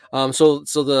 So, yeah. So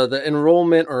the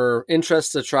enrollment or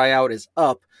interest to try out is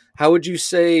up. How would you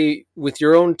say with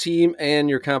your own team and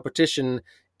your competition,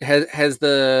 has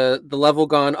the level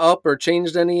gone up or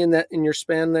changed any in your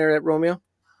span there at Romeo?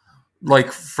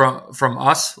 Like from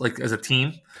us, like as a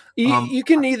team? You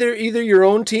can either your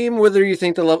own team, whether you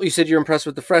think the level, you said you're impressed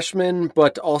with the freshmen,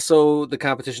 but also the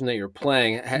competition that you're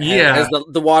playing. Has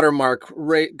the watermark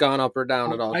rate gone up or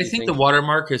down at all? I think the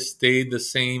watermark has stayed the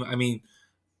same. I mean,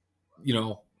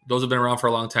 those have been around for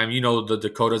a long time. The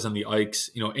Dakotas and the Ikes.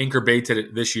 Anchor Bay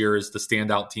this year is the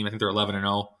standout team. I think they're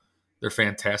 11-0. They're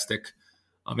fantastic.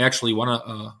 Actually, one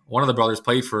of the brothers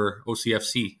played for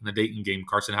OCFC in the Dayton game.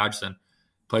 Carson Hodgson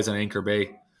plays on Anchor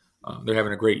Bay. They're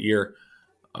having a great year.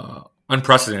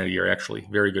 Unprecedented year, actually.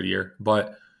 Very good year.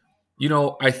 But,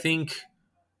 I think,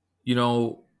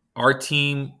 our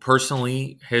team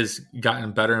personally has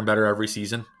gotten better and better every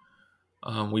season.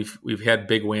 We've had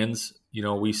big wins.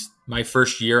 My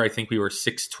first year, I think we were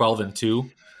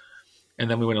 6-12-2. And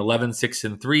then we went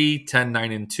 11-6-3,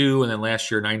 10-9-2, and then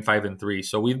last year 9-5-3.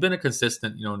 So we've been a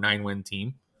consistent, 9-win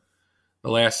team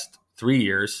the last 3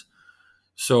 years.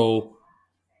 So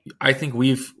I think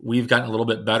we've gotten a little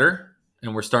bit better,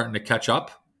 and we're starting to catch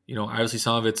up. Obviously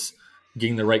some of it's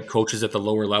getting the right coaches at the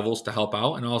lower levels to help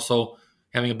out, and also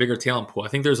having a bigger talent pool. I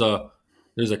think there's a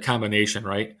combination,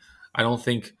 right? I don't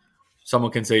think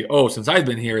someone can say, oh, since I've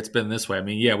been here, it's been this way. I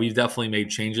mean, yeah, we've definitely made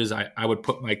changes. I would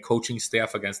put my coaching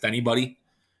staff against anybody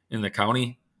in the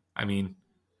county. I mean,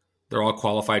 they're all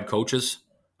qualified coaches.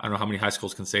 I don't know how many high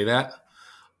schools can say that.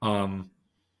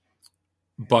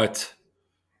 But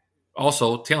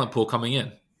also talent pool coming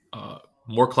in,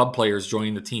 more club players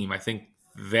joining the team. I think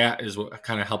that is what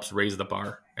kind of helps raise the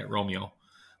bar at Romeo.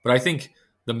 But I think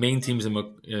the main teams in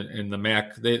the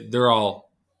MAC, they're all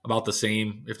about the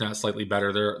same, if not slightly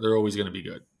better. They're always going to be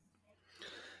good.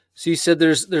 So you said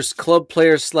there's club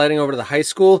players sliding over to the high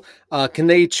school. Can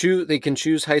they choose? They can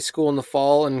choose high school in the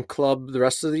fall and club the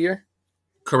rest of the year?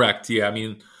 Correct. Yeah. I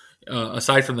mean,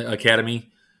 aside from the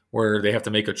academy where they have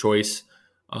to make a choice,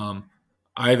 I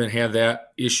haven't had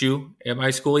that issue at my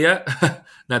school yet.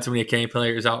 Not too many academy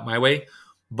players out my way,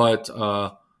 but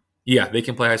yeah, they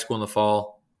can play high school in the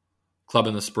fall, club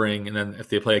in the spring, and then if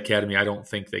they play academy, I don't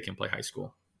think they can play high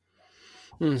school.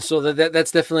 So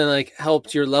that's definitely like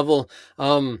helped your level.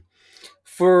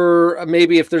 For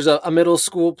maybe if there's a middle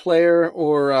school player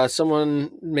or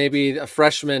someone, maybe a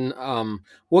freshman,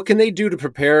 what can they do to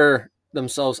prepare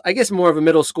themselves? I guess more of a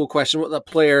middle school question with a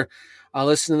player.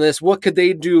 listen to this, what could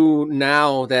they do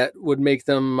now that would make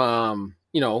them,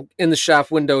 in the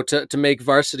shop window to make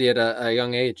varsity at a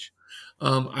young age?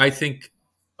 I think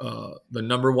the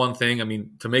number one thing, I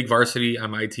mean, to make varsity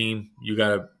on my team, you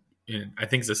got to, I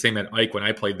think it's the same at Ike when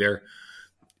I played there.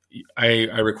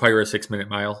 I require a 6-minute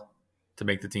mile to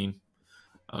make the team.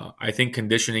 I think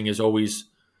conditioning is always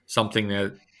something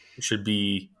that should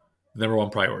be the number one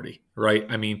priority, right?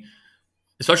 I mean,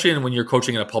 especially when you're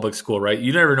coaching in a public school, right?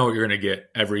 You never know what you're going to get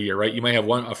every year, right? You might have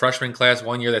a freshman class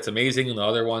one year that's amazing, and the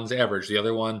other one's average. The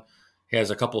other one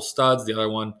has a couple studs. The other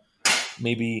one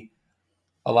maybe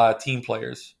a lot of team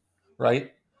players,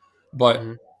 right? But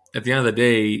at the end of the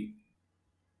day,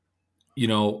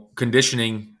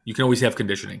 conditioning, you can always have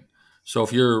conditioning. So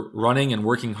if you're running and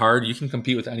working hard, you can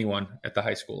compete with anyone at the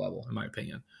high school level, in my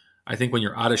opinion. I think when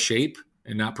you're out of shape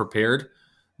and not prepared,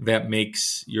 that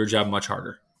makes your job much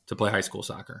harder to play high school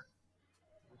soccer.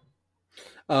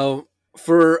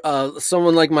 For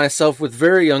someone like myself with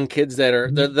very young kids that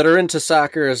are into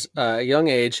soccer as a young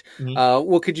age,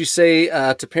 what could you say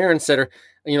to parents that are,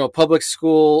 public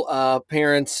school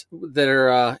parents that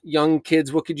are young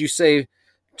kids? What could you say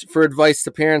for advice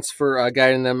to parents for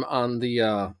guiding them on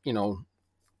the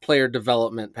player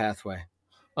development pathway?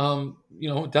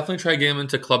 Definitely try to get them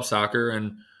into club soccer,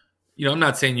 and I'm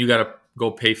not saying you got to go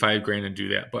pay $5,000 and do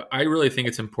that, but I really think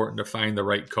it's important to find the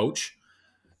right coach.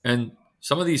 And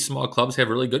some of these small clubs have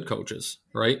really good coaches,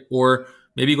 right? Or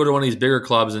maybe you go to one of these bigger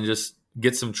clubs and just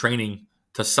get some training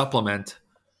to supplement,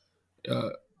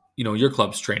 your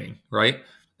club's training, right?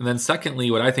 And then secondly,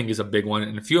 what I think is a big one,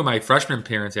 and a few of my freshman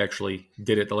parents actually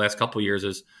did it the last couple of years,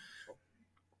 is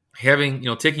having,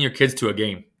 taking your kids to a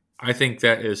game. I think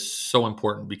that is so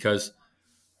important because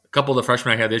a couple of the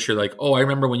freshmen I had this year, like, oh, I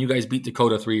remember when you guys beat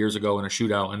Dakota 3 years ago in a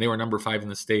shootout and they were number 5 in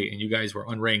the state and you guys were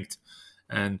unranked.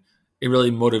 And it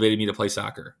really motivated me to play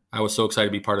soccer. I was so excited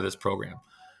to be part of this program.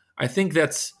 I think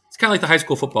it's kind of like the high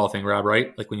school football thing, Rob,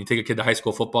 right? Like when you take a kid to high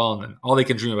school football and then all they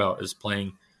can dream about is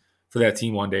playing for that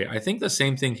team one day. I think the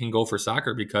same thing can go for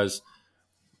soccer because,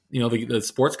 the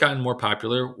sport's gotten more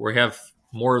popular. We have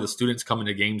more of the students coming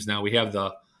to games now. We have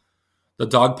the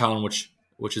dog pound, which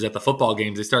is at the football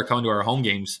games. They start coming to our home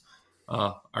games.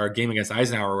 Our game against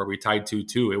Eisenhower where we tied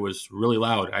 2-2, it was really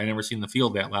loud. I never seen the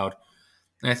field that loud.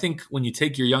 And I think when you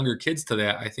take your younger kids to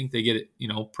that, I think they get,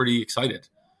 pretty excited.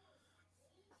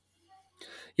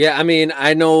 Yeah, I mean,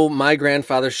 I know my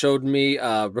grandfather showed me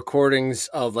recordings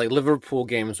of like Liverpool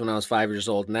games when I was 5 years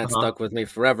old, and that stuck with me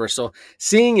forever. So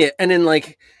seeing it, and then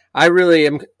like I really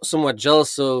am somewhat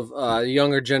jealous of the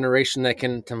younger generation that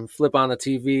can flip on a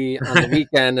TV on the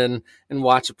weekend and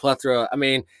watch a plethora. I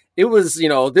mean, it was,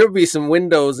 there would be some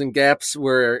windows and gaps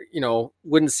where,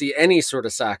 wouldn't see any sort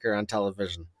of soccer on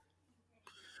television.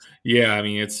 Yeah, I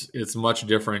mean, it's much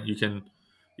different. You can,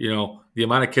 the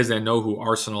amount of kids that know who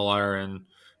Arsenal are and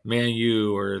Man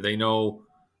U, or they know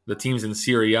the teams in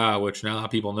Serie A, which not a lot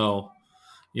of people know,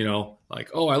 like,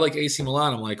 oh, I like AC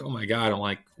Milan. I'm like, oh my God. I'm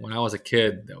like, when I was a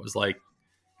kid, that was like,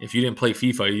 if you didn't play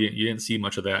FIFA, you didn't see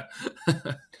much of that.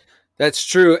 That's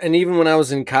true. And even when I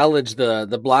was in college,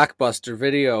 the Blockbuster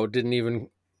Video didn't even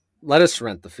let us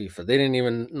rent the FIFA. They didn't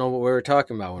even know what we were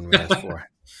talking about when we asked for it.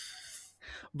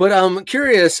 But I'm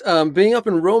curious, being up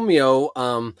in Romeo,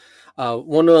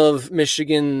 one of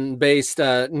Michigan-based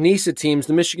NISA teams,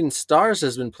 the Michigan Stars,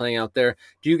 has been playing out there.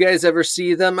 Do you guys ever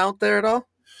see them out there at all?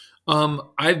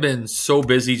 I've been so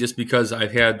busy just because I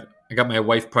got my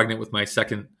wife pregnant with my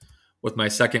second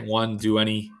one due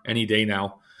any day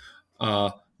now.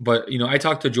 But I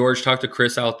talked to George, talked to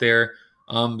Chris out there.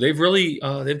 They've really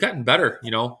they've gotten better.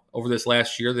 Over this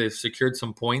last year, they've secured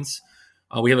some points.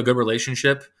 We have a good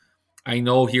relationship. I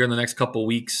know here in the next couple of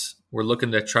weeks, we're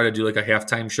looking to try to do like a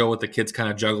halftime show with the kids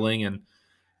kind of juggling and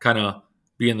kind of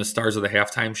being the stars of the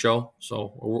halftime show.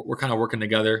 So we're kind of working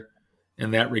together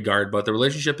in that regard. But the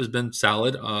relationship has been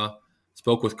solid.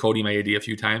 Spoke with Cody, my AD, a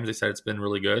few times. They said it's been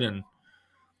really good and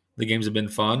the games have been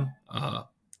fun.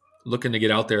 Looking to get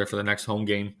out there for the next home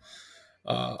game.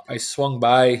 I swung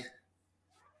by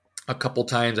a couple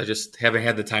times. I just haven't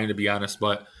had the time, to be honest.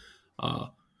 But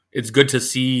it's good to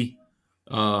see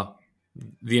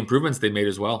the improvements they made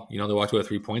as well. They walked away with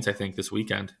 3 points, I think, this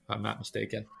weekend, if I'm not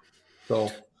mistaken.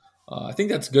 So I think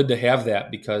that's good to have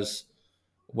that because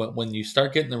when you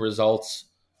start getting the results,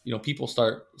 people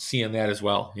start seeing that as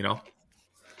well,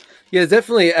 Yeah,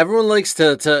 definitely. Everyone likes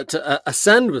to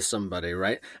ascend with somebody,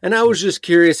 right? And I was just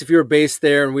curious if you were based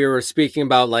there and we were speaking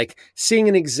about like seeing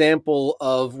an example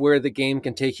of where the game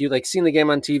can take you, like seeing the game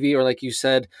on TV or like you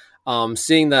said,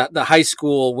 seeing the high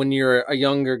school when you're a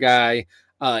younger guy,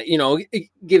 it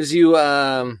gives you,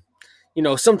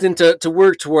 something to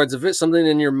work towards, something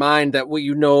in your mind that what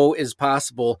is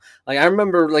possible. Like I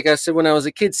remember, like I said, when I was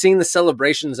a kid, seeing the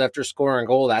celebrations after scoring a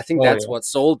goal, I think that's what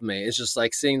sold me. It's just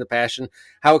like seeing the passion,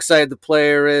 how excited the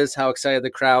player is, how excited the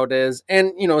crowd is,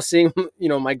 and, seeing,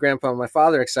 my grandpa and my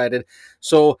father excited.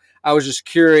 So I was just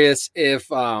curious if,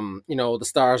 the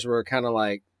Stars were kind of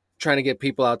like trying to get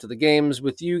people out to the games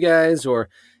with you guys, or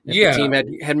if the team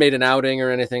had made an outing or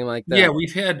anything like that. Yeah,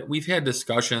 we've had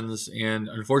discussions, and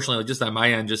unfortunately, just on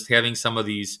my end, just having some of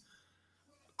these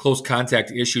close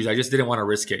contact issues, I just didn't want to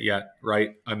risk it yet,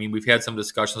 right? I mean, we've had some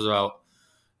discussions about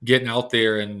getting out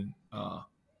there and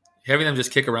having them just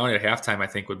kick around at halftime, I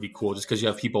think would be cool, just because you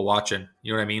have people watching,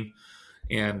 you know what I mean?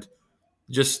 And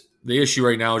just the issue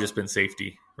right now has just been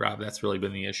safety, Rob. That's really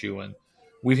been the issue, and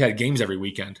we've had games every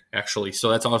weekend, actually,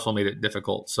 so that's also made it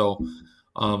difficult. So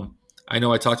I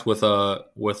know I talked with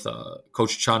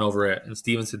Coach Chun over at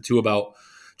Stevenson too about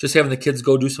just having the kids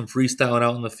go do some freestyling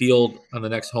out in the field on the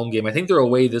next home game. I think they're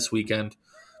away this weekend.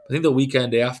 I think the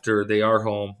weekend after they are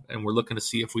home, and we're looking to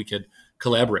see if we could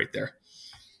collaborate there.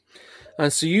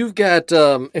 So you've got,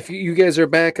 if you guys are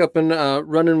back up and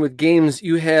running with games,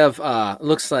 you have,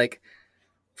 looks like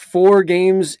 4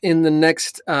 games in the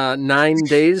next 9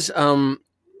 days.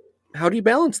 How do you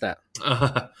balance that?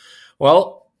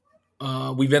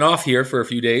 We've been off here for a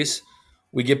few days.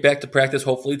 We get back to practice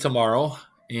hopefully tomorrow,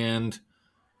 and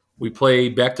we play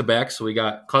back-to-back. So we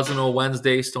got Cousino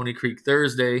Wednesday, Stony Creek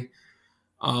Thursday.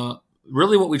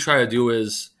 Really what we try to do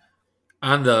is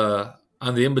on the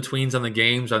in-betweens on the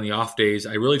games, on the off days,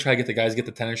 I really try to get the guys get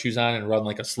the tennis shoes on and run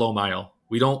like a slow mile.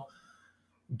 We don't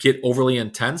get overly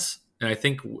intense, and I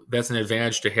think that's an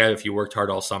advantage to have if you worked hard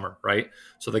all summer, right?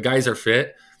 So the guys are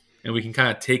fit, and we can kind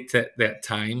of take that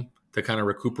time to kind of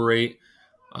recuperate.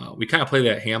 We kind of play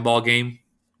that handball game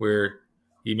where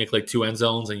you make like 2 end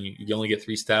zones and you only get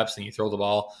 3 steps and you throw the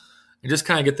ball and just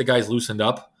kind of get the guys loosened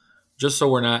up just so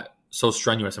we're not so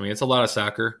strenuous. I mean, it's a lot of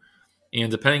soccer,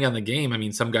 and depending on the game, I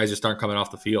mean, some guys just aren't coming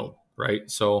off the field, right?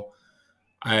 So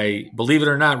I believe it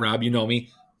or not, Rob, you know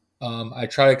me, I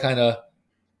try to kind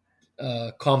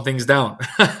of calm things down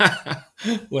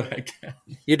when I can.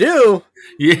 You do?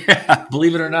 Yeah,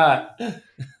 believe it or not.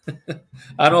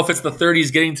 I don't know if it's the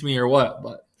 30s getting to me or what,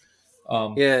 but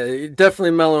yeah, you're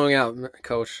definitely mellowing out,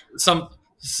 Coach. Sometimes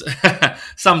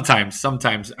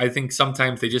I think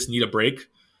sometimes they just need a break,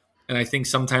 and I think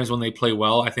sometimes when they play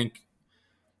well, I think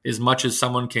as much as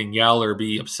someone can yell or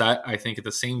be upset, I think at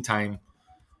the same time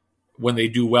when they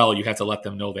do well, you have to let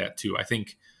them know that too. I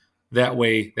think that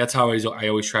way, that's how I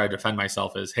always try to defend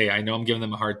myself is, hey, I know I'm giving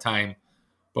them a hard time,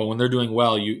 but when they're doing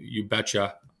well, you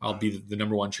betcha I'll be the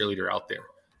number one cheerleader out there.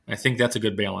 I think that's a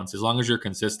good balance. As long as you're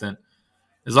consistent,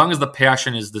 as long as the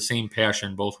passion is the same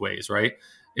passion both ways, right?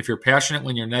 If you're passionate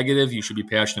when you're negative, you should be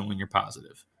passionate when you're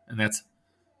positive. And that's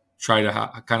kind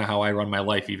of how I run my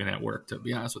life, even at work, to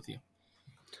be honest with you.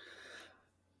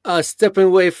 Stepping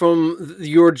away from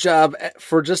your job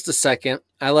for just a second,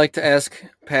 I like to ask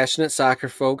passionate soccer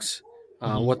folks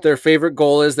what their favorite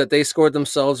goal is that they scored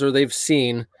themselves or they've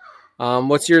seen.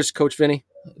 What's yours, Coach Vinnie?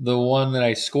 The one that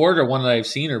I scored or one that I've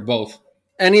seen or both?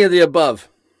 Any of the above.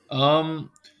 I'll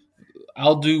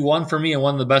do one for me and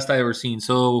one of the best I've ever seen.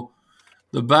 So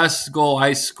the best goal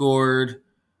I scored,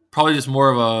 probably just more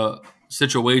of a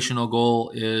situational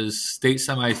goal, is state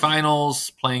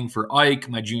semifinals, playing for Ike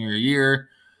my junior year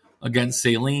against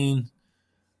Saline.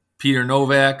 Peter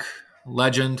Novak,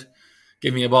 legend,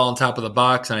 gave me a ball on top of the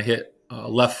box, and I hit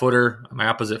left footer, my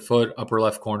opposite foot, upper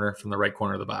left corner from the right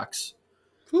corner of the box.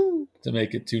 Woo. To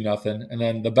make it 2-0. And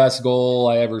then the best goal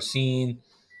I ever seen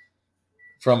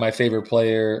from my favorite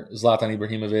player, Zlatan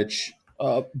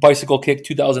Ibrahimovic, bicycle kick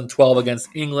 2012 against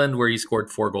England, where he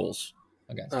scored 4 goals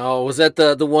against. Oh, was that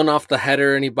the one off the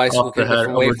header and he bicycle kicked it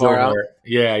from way far out?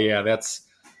 Yeah, that's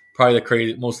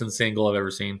probably the most insane goal I've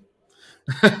ever seen.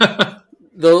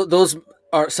 Those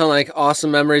sound like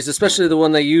awesome memories, especially the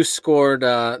one that you scored.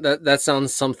 That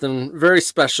sounds something very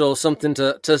special, something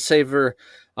to savor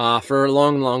for a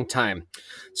long, long time.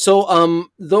 So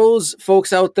those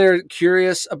folks out there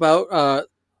curious about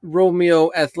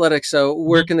Romeo Athletics,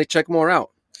 where can they check more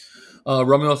out?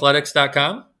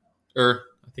 RomeoAthletics.com, or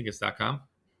I think it's .com.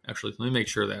 Actually, let me make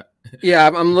sure that. Yeah,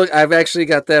 I've actually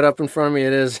got that up in front of me.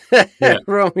 It is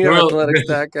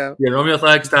RomeoAthletics.com. Yeah,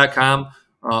 RomeoAthletics.com.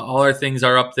 All our things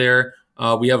are up there.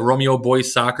 We have Romeo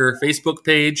Boys Soccer Facebook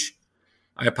page.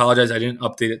 I apologize, I didn't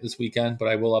update it this weekend, but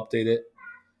I will update it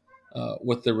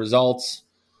with the results.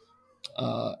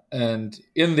 And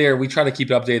in there, we try to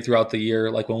keep it updated throughout the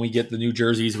year. Like when we get the new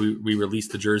jerseys, we release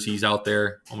the jerseys out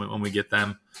there when we get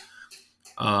them.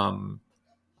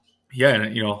 Yeah,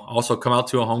 and also come out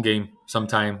to a home game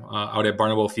sometime out at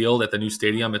Barnabo Field at the new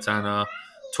stadium. It's on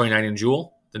 29 and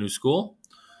Jewel, the new school.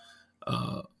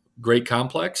 Great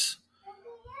complex.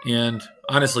 And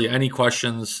honestly, any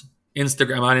questions? I'm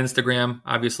on Instagram,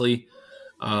 obviously.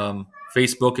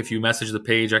 Facebook, if you message the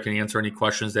page, I can answer any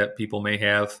questions that people may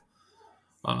have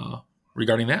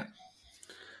regarding that.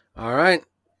 All right.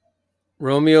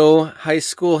 Romeo High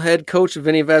School head coach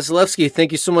Vinnie Vasilevski,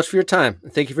 thank you so much for your time.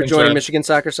 Thank you for joining Rob. Michigan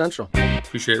Soccer Central.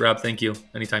 Appreciate it, Rob. Thank you.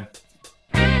 Anytime.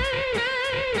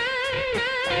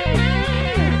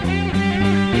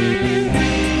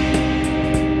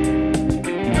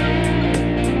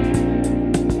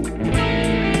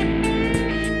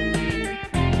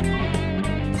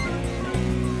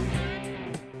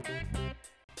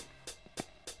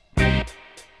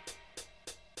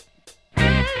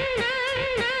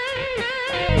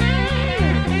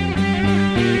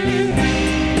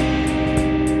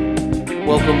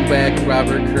 Welcome back,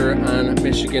 Robert Kerr on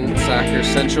Michigan Soccer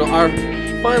Central. Our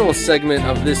final segment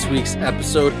of this week's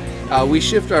episode, we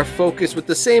shift our focus with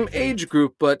the same age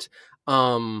group, but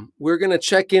we're going to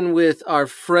check in with our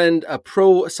friend, a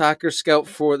pro soccer scout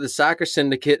for the Soccer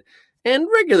Syndicate and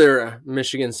regular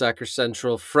Michigan Soccer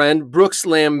Central friend, Brooks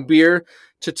Laimbeer,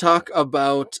 to talk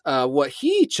about what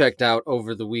he checked out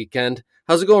over the weekend.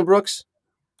 How's it going, Brooks?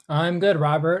 I'm good,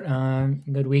 Robert.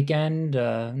 Good weekend.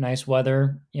 Nice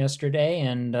weather yesterday,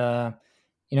 and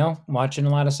watching a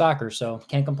lot of soccer, so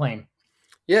can't complain.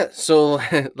 Yeah. So,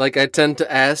 like I tend to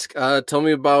ask, tell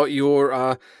me about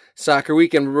your soccer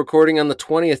weekend. We're recording on the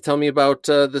 20th. Tell me about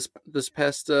this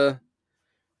past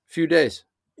few days.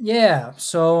 Yeah.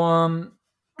 So,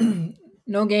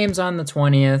 no games on the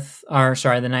 20th. Or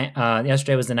sorry,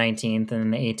 yesterday was the 19th,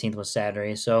 and the 18th was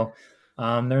Saturday. So. There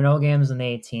are no games on the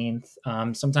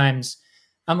 18th. Sometimes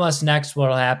MLS Next,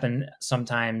 what'll happen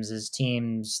sometimes is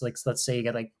teams, like, let's say you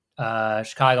get like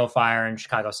Chicago Fire and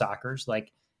Chicago Sockers.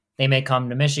 Like, they may come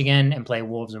to Michigan and play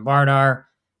Wolves and Vardar.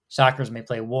 Sockers may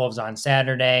play Wolves on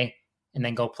Saturday and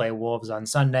then go play Wolves on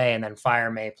Sunday. And then Fire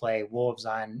may play Wolves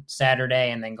on Saturday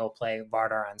and then go play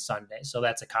Vardar on Sunday. So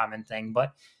that's a common thing.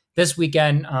 But this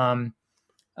weekend,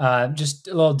 just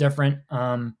a little different.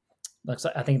 Looks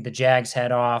like I think the Jags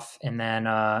head off, and then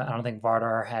I don't think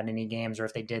Vardar had any games, or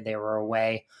if they did, they were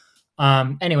away.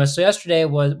 Anyway, so yesterday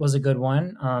was a good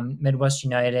one. Midwest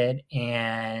United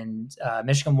and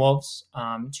Michigan Wolves,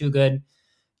 two good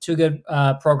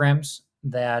programs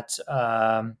that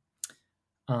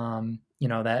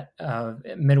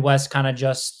Midwest kind of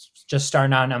just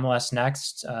starting out in MLS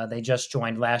Next. They just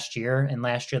joined last year, and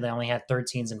last year they only had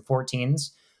 13s and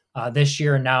 14s. This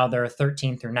year now they're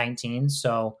 13 through 19,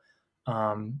 so.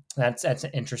 That's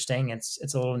interesting.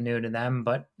 It's a little new to them,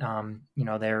 but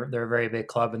they're a very big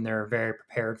club and they're very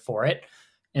prepared for it.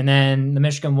 And then the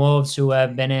Michigan Wolves, who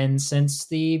have been in since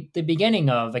the beginning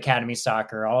of academy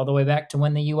soccer, all the way back to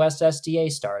when the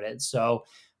USSDA started. So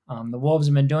the Wolves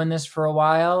have been doing this for a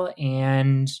while,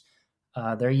 and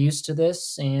they're used to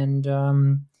this. And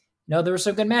there were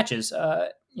some good matches.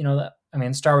 Start with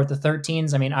the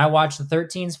 13s. I watched the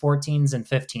 13s, 14s, and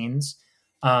 15s.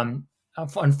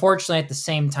 Unfortunately, at the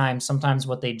same time, sometimes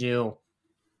what they do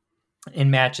in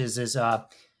matches is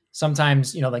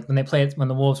sometimes, like when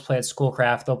the Wolves play at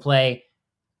Schoolcraft, they'll play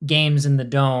games in the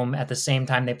dome at the same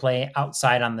time they play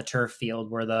outside on the turf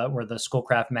field where the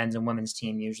Schoolcraft men's and women's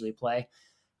team usually play.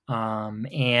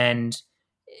 And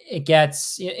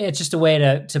it's just a way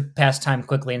to pass time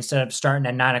quickly instead of starting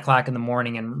at 9:00 in the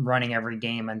morning and running every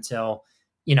game until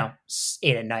 8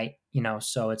 at night,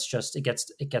 so it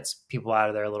gets people out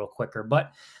of there a little quicker.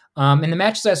 But in the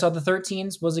matches I saw, the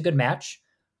 13s was a good match.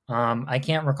 I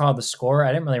can't recall the score.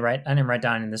 I didn't write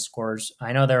down any of the scores.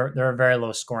 I know they're very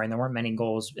low scoring. There weren't many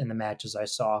goals in the matches I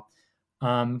saw.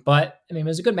 But it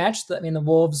was a good match. The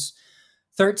Wolves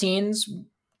 13s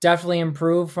definitely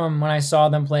improved from when I saw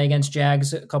them play against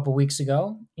Jags a couple weeks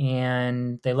ago,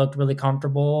 and they looked really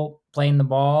comfortable playing the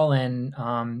ball and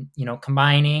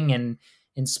combining and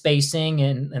spacing,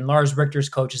 and Lars Richter's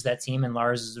coaches that team, and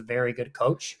Lars is a very good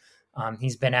coach.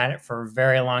 He's been at it for a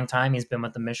very long time. He's been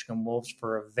with the Michigan Wolves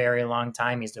for a very long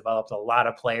time. He's developed a lot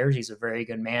of players. He's a very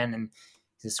good man, and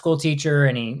he's a school teacher,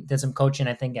 and he did some coaching,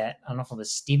 I think, I don't know if it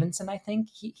was Stevenson, I think.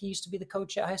 He used to be the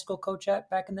high school coach at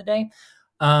back in the day.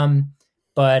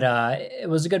 But it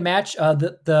was a good match.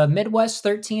 The Midwest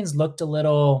 13s looked a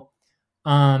little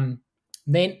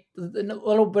a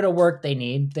little bit of work they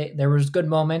need. There was good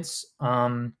moments,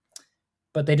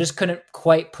 but they just couldn't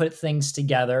quite put things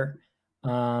together. The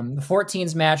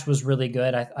 14s match was really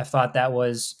good. I thought that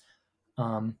was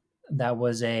a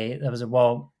good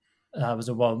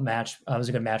match. It was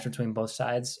a good match between both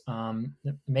sides.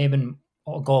 It may have been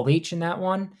a goal each in that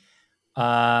one.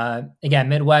 Again,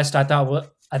 Midwest, I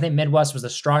think Midwest was the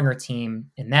stronger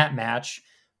team in that match,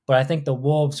 but I think the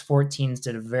Wolves 14s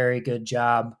did a very good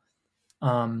job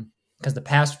because the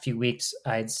past few weeks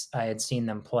I had seen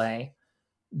them play.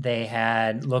 They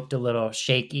had looked a little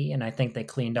shaky, and I think they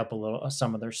cleaned up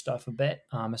some of their stuff a bit,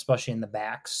 especially in the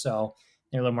backs. So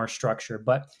they're a little more structured,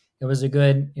 but it was a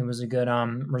good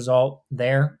result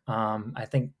there. I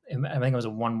think it was a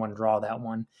 1-1 draw, that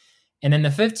one. And then the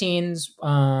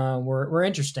 15s were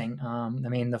interesting. I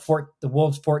mean, the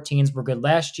Wolves 14s were good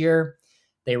last year.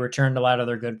 They returned a lot of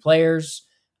their good players.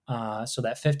 So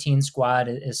that 15 squad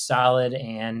is solid,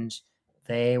 and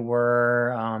they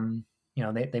were,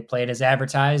 they played as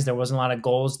advertised. There wasn't a lot of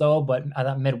goals though, but I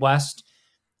thought Midwest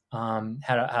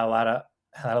had a lot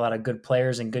of good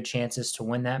players and good chances to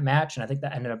win that match. And I think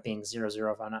that ended up being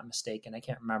 0-0 if I'm not mistaken. I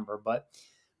can't remember, but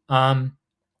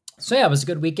so yeah, it was a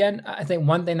good weekend. I think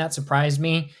one thing that surprised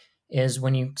me is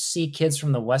when you see kids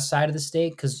from the west side of the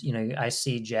state, because I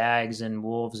see Jags and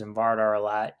Wolves and Vardar a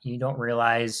lot. You don't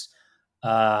realize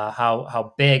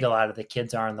how big a lot of the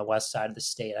kids are on the west side of the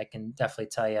state. I can definitely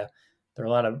tell you there are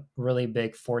a lot of really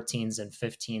big 14s and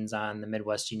 15s on the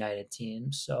Midwest United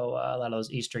team. So a lot of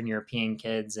those Eastern European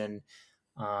kids, and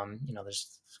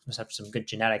there's some good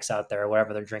genetics out there, or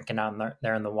whatever they're drinking out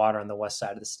there in the water on the west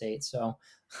side of the state. So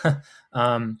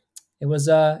it was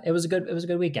a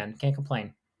good weekend. Can't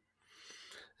complain.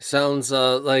 Sounds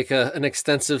like an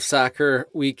extensive soccer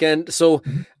weekend. So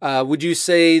would you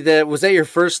say was that your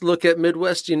first look at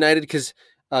Midwest United? Because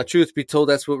truth be told,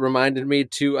 that's what reminded me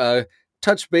to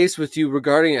touch base with you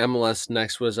regarding MLS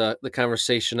Next was the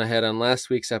conversation I had on last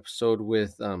week's episode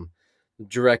with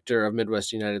director of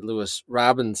Midwest United, Lewis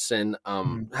Robinson.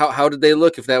 How did they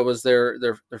look, if that was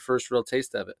their first real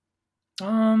taste of it?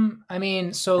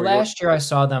 Last year I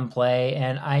saw them play,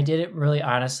 and I didn't really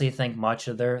honestly think much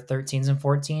of their 13s and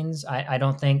 14s. I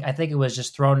think it was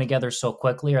just thrown together so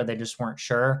quickly, or they just weren't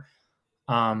sure.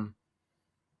 There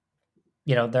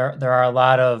are a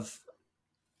lot of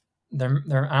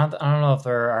there. I don't know if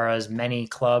there are as many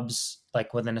clubs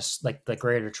like within the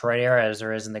greater Detroit area as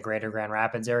there is in the greater Grand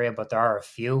Rapids area, but there are a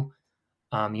few.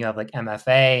 You have like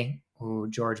MFA, who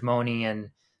George Money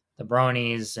and the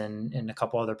Bronies and a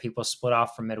couple other people split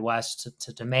off from Midwest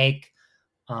to make.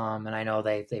 And I know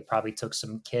they probably took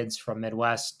some kids from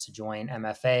Midwest to join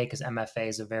MFA, because MFA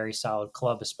is a very solid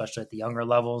club, especially at the younger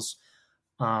levels.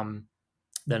 Then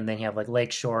you have like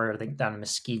Lakeshore, I think down in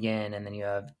Muskegon, and then you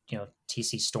have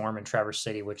TC Storm in Traverse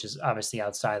City, which is obviously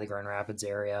outside the Grand Rapids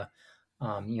area.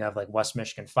 You have like West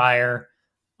Michigan Fire.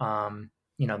 Then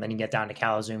you get down to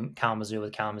Kalamazoo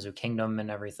with Kalamazoo Kingdom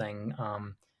and everything.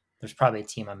 There's probably a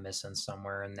team I'm missing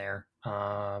somewhere in there.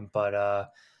 I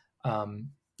thought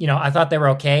they were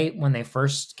okay when they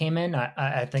first came in.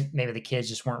 I think maybe the kids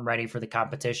just weren't ready for the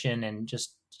competition and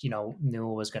just, knew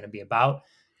what it was going to be about,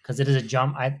 because it is a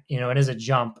jump. It is a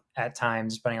jump at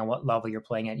times, depending on what level you're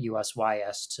playing at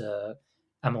USYS to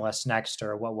MLS Next,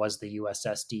 or what was the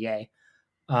USSDA.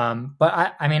 But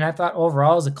I thought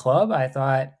overall as a club, I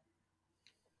thought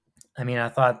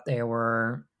they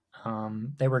were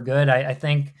good. I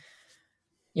think,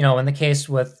 in the case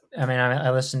with, I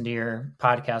listened to your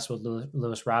podcast with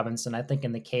Lewis Robinson. I think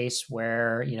in the case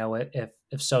where,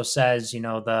 if so says,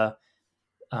 if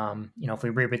we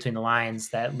read between the lines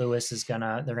that Lewis they're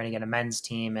going to get a men's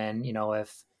team. And,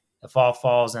 if all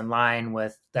falls in line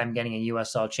with them getting a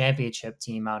USL championship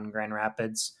team out in Grand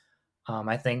Rapids,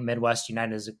 I think Midwest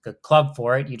United is a good club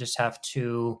for it. You just have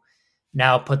to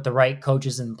now put the right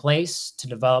coaches in place to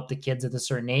develop the kids at the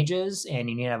certain ages, and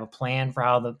you need to have a plan for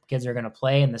how the kids are going to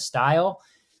play and the style.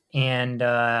 And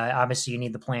obviously you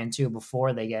need the plan too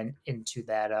before they get into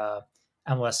that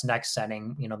MLS Next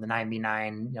setting, the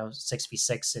 9v9,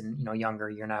 6v6 and, younger.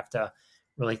 You're going to have to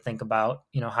really think about,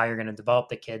 how you're going to develop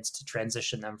the kids to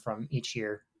transition them from each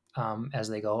year as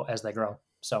they grow.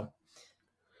 So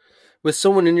with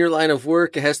someone in your line of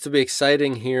work, it has to be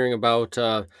exciting hearing about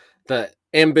the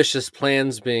ambitious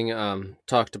plans being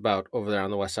talked about over there on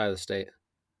the west side of the state.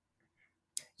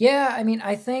 Yeah,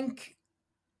 I think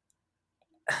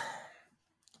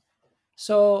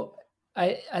so.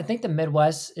 I think the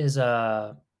Midwest is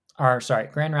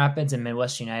Grand Rapids and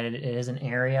Midwest United, it is an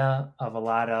area of a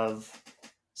lot of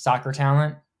soccer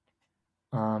talent.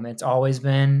 It's always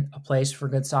been a place for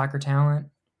good soccer talent.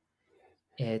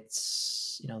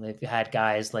 It's, they've had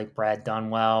guys like Brad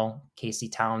Dunwell, Casey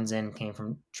Townsend came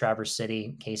from Traverse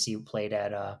City. Casey played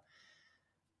at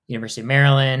University of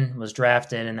Maryland, was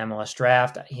drafted in the MLS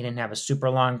draft. He didn't have a super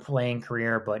long playing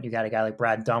career, but you got a guy like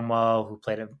Brad Dunwell who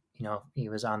played he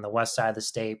was on the west side of the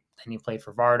state. Then he played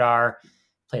for Vardar,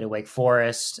 played at Wake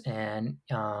Forest, and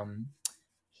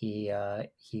he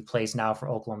plays now for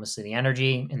Oklahoma City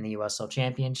Energy in the USL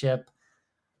Championship.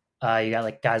 You got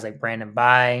like guys like Brandon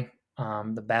By,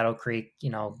 the Battle Creek, he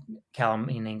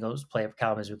goes play for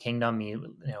Kalamazoo Kingdom. He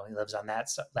lives on that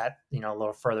a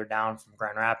little further down from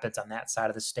Grand Rapids on that side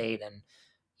of the state. And,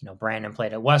 Brandon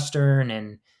played at Western,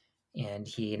 and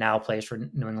he now plays for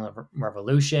New England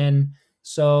Revolution.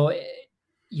 So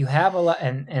you have a lot,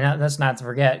 and let's not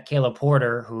forget Caleb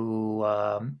Porter, who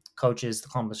coaches the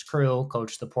Columbus Crew,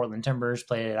 coached the Portland Timbers,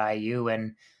 played at IU,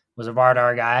 and was a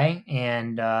Vardar guy,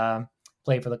 and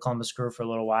played for the Columbus Crew for a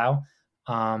little while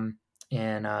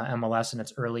in MLS in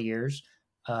its early years.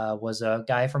 Was a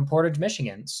guy from Portage,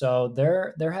 Michigan. So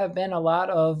there have been a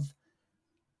lot of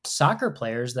soccer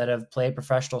players that have played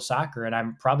professional soccer, and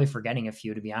I'm probably forgetting a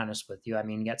few, to be honest with you.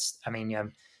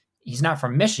 He's not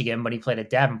from Michigan, but he played at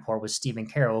Davenport with Stephen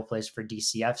Carroll, who plays for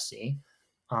DCFC.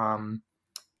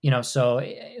 So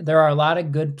there are a lot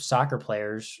of good soccer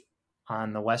players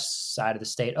on the west side of the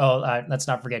state. Let's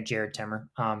not forget Jared Timmer.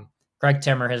 Greg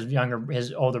Timmer,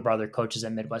 his older brother, coaches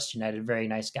at Midwest United. Very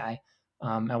nice guy.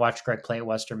 I watched Greg play at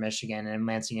Western Michigan and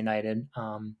Lansing United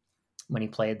when he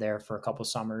played there for a couple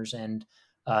summers. And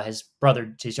his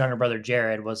younger brother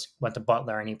Jared went to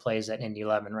Butler, and he plays at Indy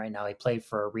 11 right now. He played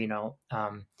for Reno,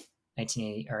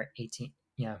 1980 or 18.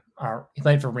 Yeah, he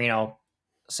played for Reno,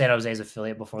 San Jose's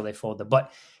affiliate, before they folded.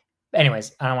 But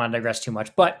anyways, I don't want to digress too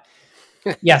much. But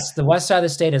yes, the west side of the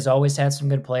state has always had some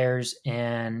good players,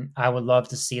 and I would love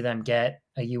to see them get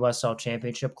a USL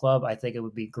championship club. I think it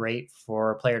would be great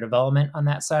for player development on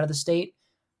that side of the state.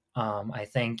 I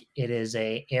think it is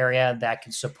an area that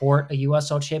can support a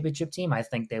USL championship team. I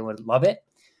think they would love it.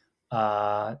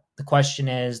 The question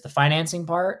is the financing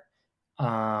part.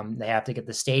 They have to get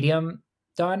the stadium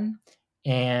done.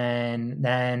 And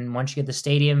then once you get the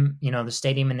stadium in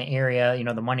the area,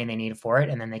 the money they need for it,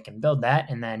 and then they can build that.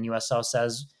 And then USL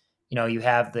says, you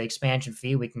have the expansion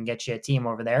fee, we can get you a team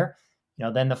over there.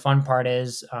 Then the fun part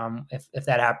is if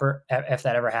that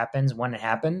ever happens, when it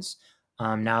happens,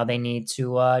 now they need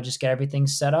to just get everything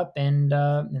set up, and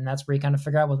that's where you kind of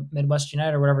figure out with Midwest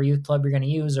United or whatever youth club you're going to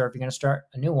use, or if you're going to start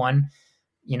a new one,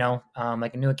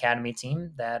 like a new academy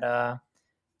team that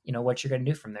what you're going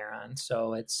to do from there on.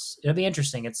 So it'll be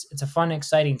interesting. It's a fun,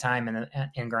 exciting time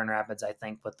in Grand Rapids, I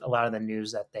think, with a lot of the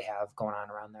news that they have going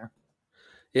on around there.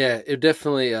 Yeah, it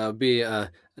definitely be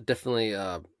definitely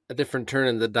a different turn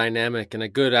in the dynamic and a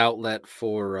good outlet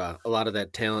for a lot of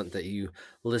that talent that you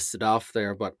listed off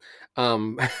there. But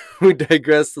we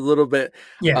digressed a little bit.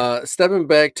 Yeah. Stepping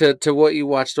back to what you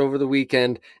watched over the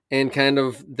weekend and kind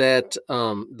of that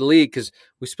the league, because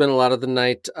we spent a lot of the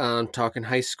night talking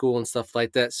high school and stuff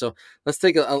like that. So let's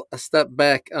take a step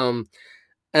back.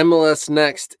 MLS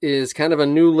Next is kind of a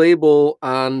new label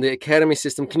on the academy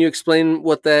system. Can you explain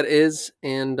what that is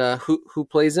and who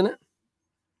plays in it?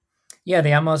 Yeah, the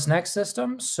MLS Next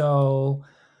system. So,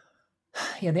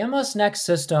 the MLS Next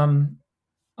system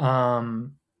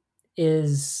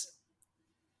is.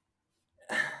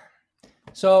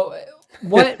 So,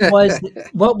 what was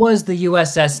the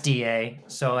USSDA?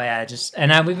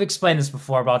 So, we've explained this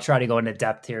before, but I'll try to go into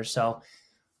depth here. So,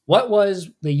 what was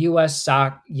the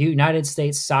United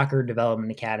States Soccer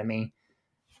Development Academy?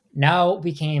 Now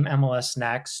became MLS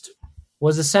Next.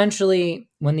 Was essentially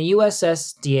when the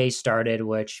USSDA started,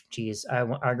 which,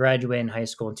 I graduated in high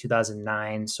school in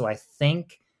 2009. So I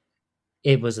think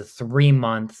it was a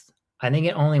 3-month. I think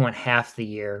it only went half the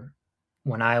year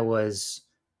when I was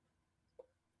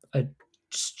a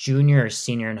junior or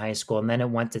senior in high school. And then it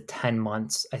went to 10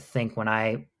 months, I think, when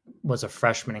I was a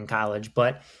freshman in college.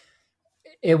 But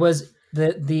it was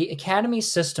the academy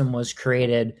system was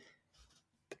created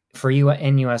for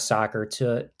U.S. soccer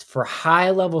for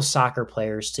high level soccer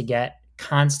players to get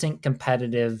constant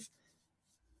competitive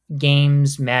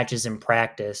games, matches, and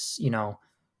practice,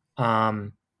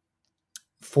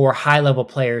 for high level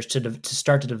players to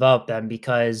start to develop them,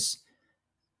 because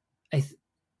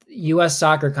U.S.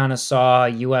 soccer kind of saw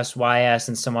USYS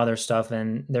and some other stuff,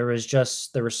 and there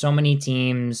were so many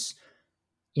teams,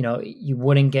 you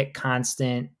wouldn't get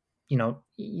constant,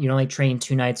 you only train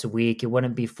 2 nights a week. It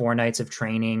wouldn't be 4 nights of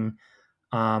training.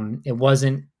 It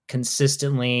wasn't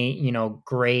consistently,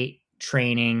 great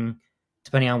training,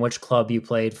 depending on which club you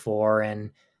played for. And,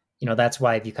 that's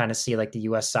why if you kind of see like the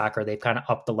US soccer, they've kind of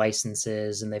upped the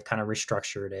licenses and they've kind of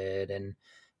restructured it. And,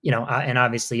 and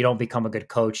obviously you don't become a good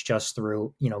coach just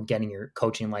through, getting your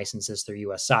coaching licenses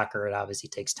through US soccer. It obviously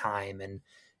takes time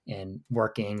and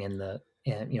working and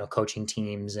coaching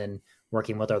teams and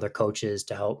working with other coaches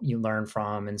to help you learn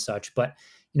from and such. But,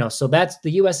 so that's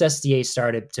the USSDA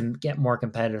started to get more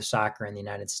competitive soccer in the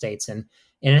United States. And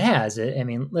it has.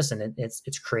 Listen,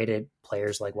 it's created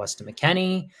players like Weston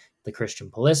McKennie, the Christian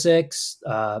Pulisic's,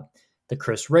 the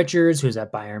Chris Richards, who's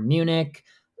at Bayern Munich,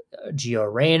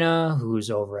 Gio Reyna, who's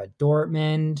over at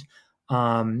Dortmund,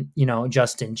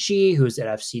 Justin Chi, who's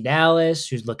at FC Dallas,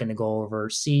 who's looking to go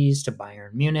overseas to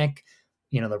Bayern Munich,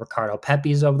 the Ricardo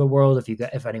Pepis of the world.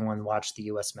 If anyone watched the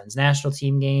U.S. men's national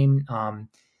team game,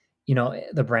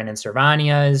 the Brandon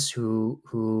Servanias,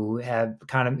 who have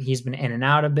he's been in and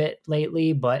out a bit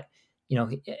lately, but,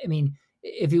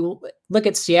 if you look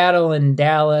at Seattle and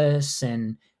Dallas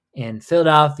and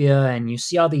Philadelphia, and you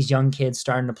see all these young kids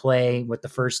starting to play with the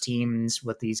first teams,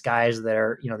 with these guys that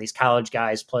are, these college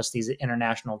guys, plus these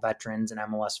international veterans and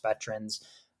MLS veterans.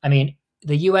 The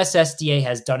USSDA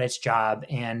has done its job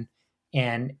and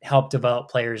helped develop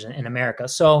players in America.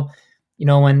 So,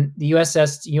 when the U.S.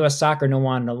 Soccer no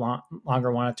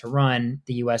longer wanted to run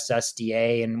the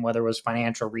USSDA, and whether it was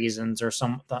financial reasons or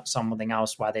something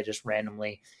else why they just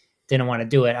randomly didn't want to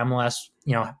do it, MLS,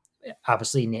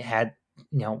 obviously had,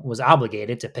 was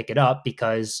obligated to pick it up,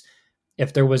 because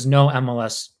if there was no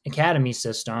MLS academy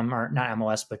system, or not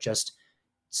MLS, but just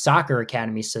soccer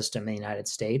academy system in the United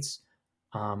States,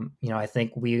 I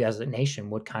think we as a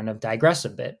nation would kind of digress a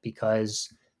bit,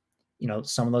 because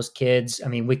some of those kids,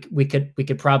 we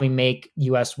could probably make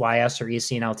USYS or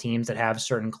ECNL teams that have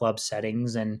certain club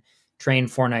settings and train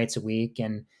 4 nights a week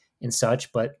and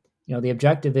such. But, the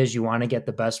objective is you want to get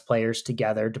the best players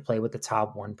together to play with the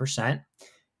top 1%.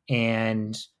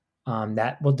 And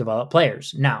that will develop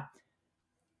players. Now,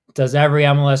 does every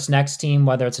MLS Next team,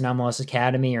 whether it's an MLS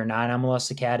Academy or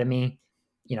non-MLS Academy,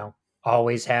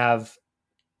 always have,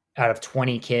 out of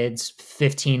 20 kids,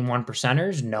 15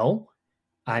 1%ers? No.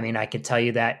 I can tell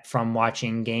you that from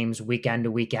watching games weekend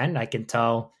to weekend. I can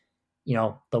tell,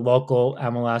 the local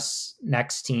MLS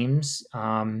Next teams,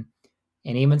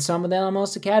 and even some of the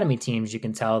MLS Academy teams, you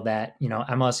can tell that,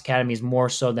 MLS Academies more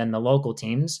so than the local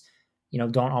teams,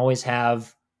 don't always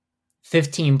have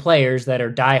 15 players that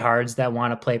are diehards that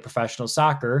want to play professional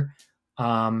soccer,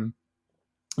 and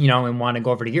want to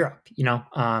go over to Europe.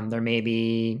 There may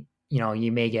be,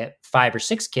 you may get 5 or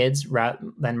 6 kids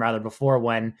rather before,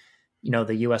 when,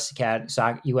 the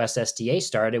USSDA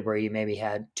started, where you maybe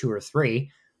had 2 or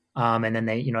 3. And then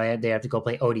they have to go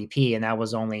play ODP, and that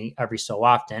was only every so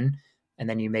often. And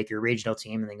then you make your regional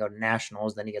team and then go to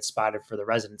nationals. Then you get spotted for the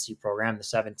residency program, the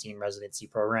 17 residency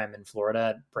program in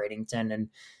Florida, Bradenton. And,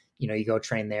 you go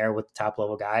train there with the top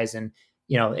level guys. And,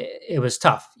 it was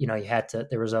tough. You had to,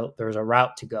 there was a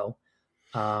route to go.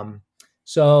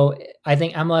 So I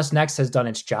think MLS Next has done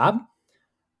its job.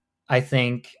 I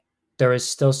think there is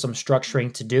still some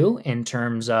structuring to do in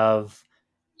terms of,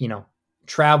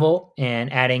 travel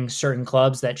and adding certain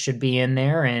clubs that should be in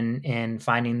there, and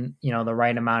finding, the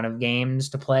right amount of games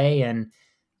to play, and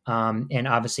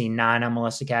obviously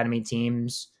non-MLS Academy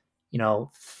teams,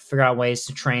 figure out ways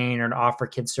to train or to offer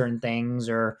kids certain things,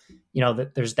 or,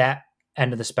 there's that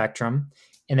end of the spectrum.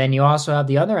 And then you also have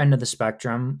the other end of the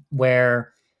spectrum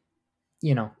where,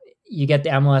 you get the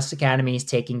MLS Academies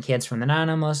taking kids from the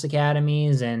non-MLS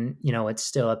Academies, and, it's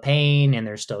still a pain, and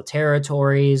there's still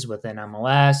territories within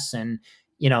MLS, and,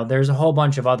 there's a whole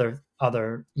bunch of other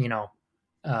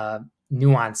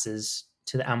nuances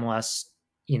to the MLS,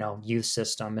 youth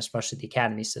system, especially the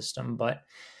academy system. But,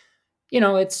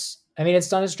 it's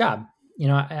done its job.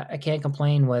 I can't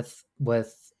complain with,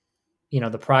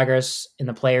 the progress in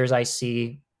the players I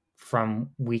see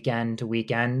from weekend to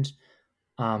weekend.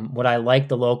 Would I like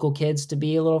the local kids to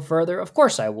be a little further? Of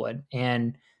course I would.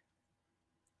 And,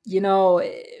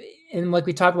 and like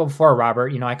we talked about before,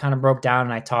 Robert, I kind of broke down,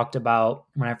 and I talked about,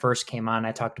 when I first came on,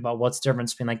 I talked about what's the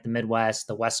difference between like the Midwest,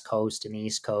 the West Coast, and the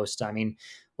East Coast.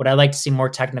 Would I like to see more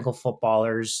technical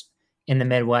footballers in the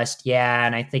Midwest? Yeah.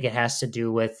 And I think it has to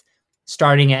do with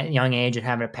starting at a young age and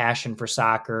having a passion for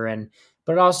soccer.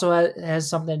 But it also has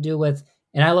something to do with,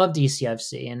 and I love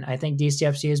DCFC, and I think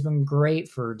DCFC has been great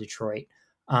for Detroit.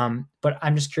 But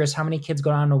I'm just curious how many kids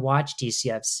go down to watch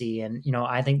DCFC. And,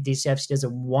 I think DCFC does a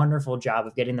wonderful job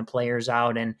of getting the players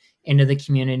out and into the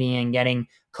community, and getting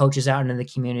coaches out into the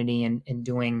community, and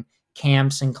doing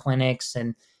camps and clinics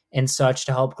and such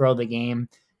to help grow the game,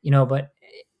 but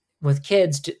with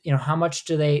kids, how much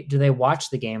do they watch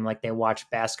the game like they watch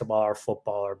basketball or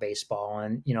football or baseball?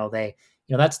 And,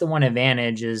 that's the one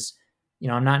advantage is,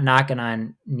 I'm not knocking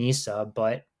on NISA,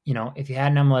 but, if you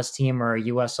had an MLS team or a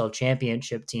USL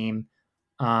championship team,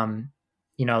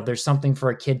 there's something for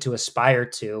a kid to aspire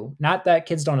to. Not that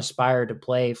kids don't aspire to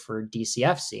play for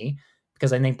DCFC,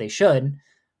 because I think they should,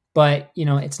 But,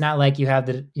 it's not like you have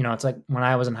it's like when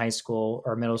I was in high school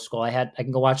or middle school, I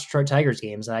can go watch Detroit Tigers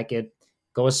games, and I could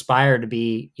go aspire to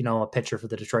be, a pitcher for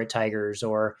the Detroit Tigers,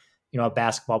 or, a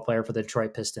basketball player for the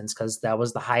Detroit Pistons, because that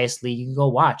was the highest league you could go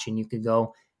watch, and you could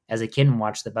go as a kid and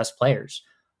watch the best players.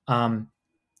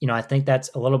 I think that's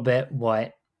a little bit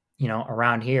what,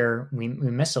 around here we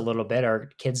miss a little bit. Our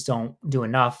kids don't do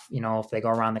enough, if they go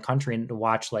around the country and to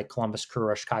watch like Columbus Crew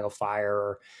or Chicago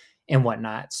Fire and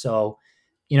whatnot. So,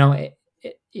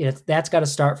 that's got to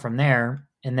start from there.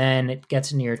 And then it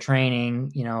gets into your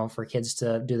training, for kids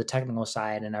to do the technical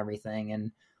side and everything.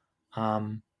 And,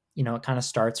 it kind of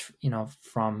starts,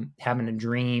 from having a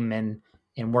dream and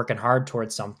working hard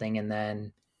towards something, and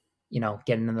then,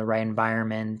 getting in the right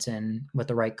environment and with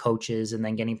the right coaches, and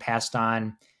then getting passed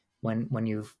on when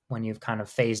you've kind of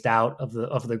phased out of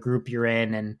the group you're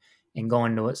in, and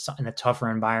going to in a tougher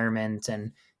environment.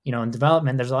 And, in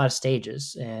development, there's a lot of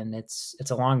stages, and it's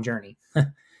a long journey.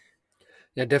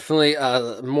 Yeah, definitely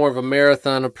more of a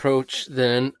marathon approach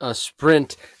than a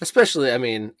sprint, especially, I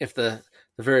mean, if the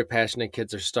very passionate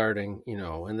kids are starting,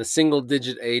 in the single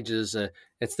digit ages,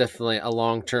 it's definitely a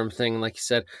long-term thing. Like you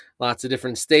said, lots of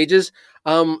different stages.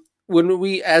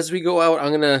 As we go out, I'm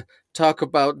going to talk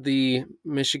about the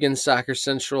Michigan Soccer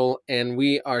Central and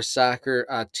We Are Soccer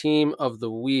team of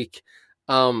the week.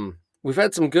 We've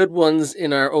had some good ones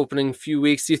in our opening few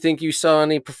weeks. Do you think you saw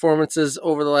any performances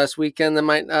over the last weekend that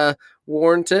might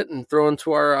warrant it and throw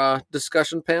into our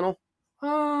discussion panel?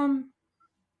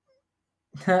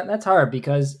 That's hard,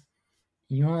 because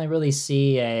you only really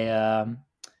see I'm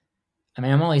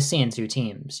only seeing two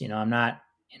teams. I'm not,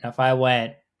 if I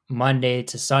went Monday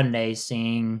to Sunday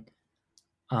seeing,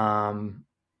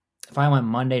 if I went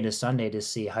Monday to Sunday to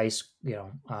see high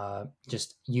school,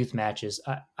 just youth matches,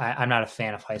 I'm not a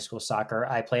fan of high school soccer.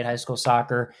 I played high school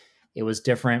soccer. It was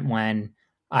different when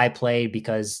I played,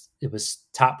 because it was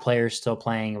top players still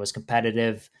playing. It was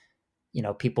competitive.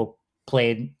 People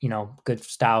played, good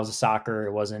styles of soccer.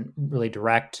 It wasn't really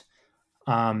direct.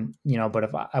 But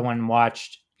if I went and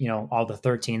watched, all the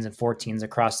 13s and 14s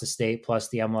across the state, plus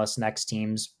the MLS Next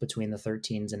teams between the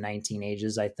 13s and 19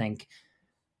 ages, I think,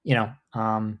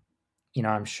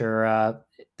 I'm sure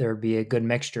there'd be a good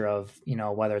mixture of,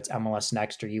 whether it's MLS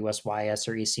Next or USYS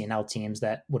or ECNL teams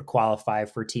that would qualify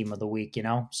for team of the week,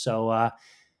 So,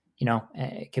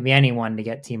 it can be anyone to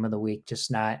get team of the week,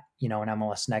 just not, an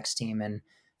MLS Next team. And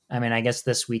I guess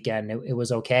this weekend it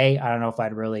was okay. I don't know if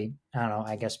I'd really,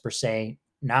 I guess per se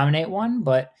nominate one,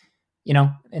 but,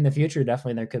 in the future,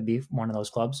 definitely there could be one of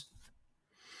those clubs.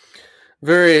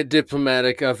 Very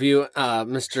diplomatic of you,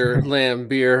 Mr.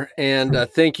 Laimbeer, and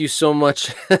thank you so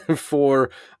much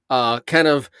for kind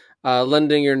of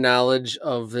lending your knowledge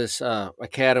of this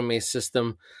academy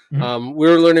system. Mm-hmm.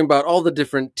 We're learning about all the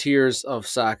different tiers of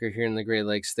soccer here in the Great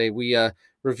Lakes State. We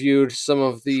reviewed some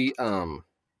of the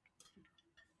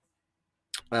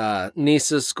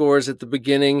NISA scores at the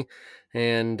beginning,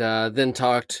 and then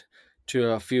talked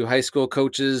to a few high school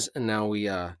coaches, and now we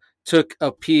took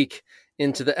a peek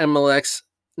into the MLS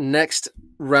Next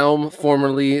realm,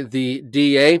 formerly the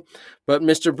DA. But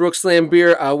Mr. Brooks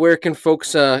Laimbeer, where can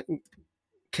folks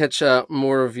catch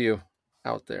more of you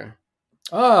out there?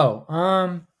 Oh,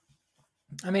 I'm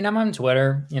on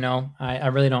Twitter. I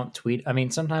really don't tweet.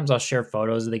 Sometimes I'll share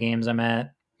photos of the games I'm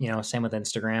at. Same with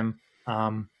Instagram.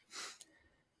 I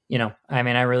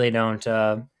really don't.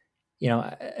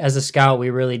 As a scout, we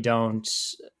really don't,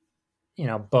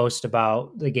 boast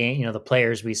about the game, the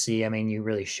players we see. You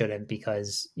really shouldn't,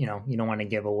 because, you don't want to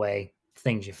give away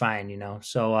things you find,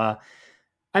 So, I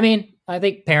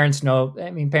think parents know,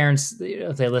 parents,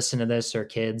 if they listen to this, or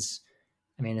kids,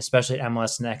 especially at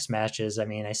MLS Next matches,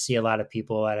 I see a lot of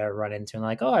people that I run into and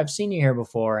like, oh, I've seen you here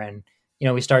before. And,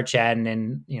 we start chatting,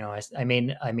 and, I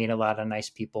meet a lot of nice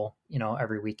people,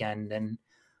 every weekend. And,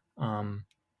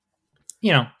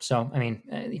 so,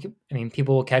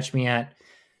 people will catch me at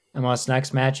MLS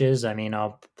Next matches.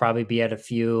 I'll probably be at a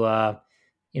few, when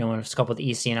there's a couple of the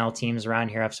ECNL teams around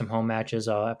here have some home matches,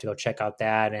 I'll have to go check out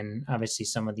that. And obviously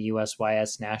some of the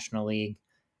USYS National League,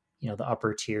 the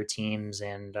upper tier teams,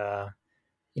 and,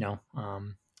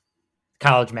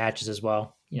 college matches as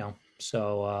well,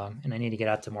 So, and I need to get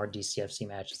out to more DCFC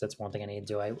matches. That's one thing I need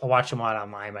to do. I watch them a lot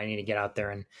online, but I need to get out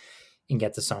there and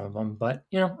get to some of them. But,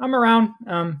 I'm around,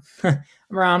 I'm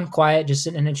around quiet, just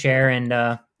sitting in a chair, and,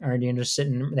 or just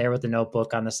sitting there with a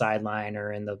notebook on the sideline,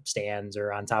 or in the stands,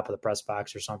 or on top of the press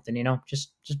box or something,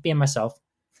 just being myself.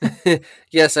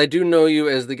 Yes, I do know you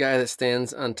as the guy that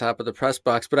stands on top of the press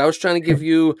box, but I was trying to give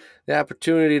you the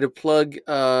opportunity to plug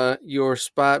your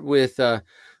spot with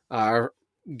our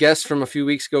guest from a few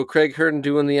weeks ago, Craig Herndon,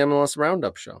 doing the MLS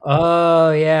Roundup show.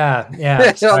 Oh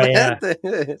yeah. Sorry, yeah.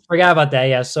 Forgot about that.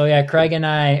 Yeah. So yeah, Craig and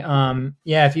I,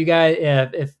 if you guys,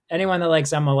 if anyone that likes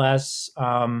MLS,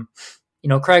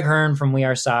 Craig Hearn from We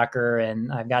Are Soccer,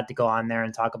 and I've got to go on there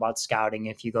and talk about scouting.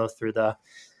 If you go through the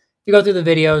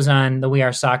videos on the We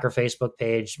Are Soccer Facebook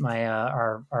page, my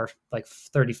our like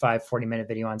 35, 40-minute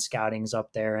video on scouting is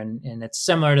up there, and it's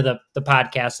similar to the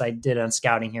podcast I did on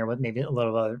scouting here with maybe a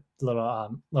little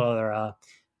other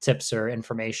tips or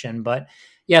information. But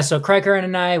yeah, so Craig Hearn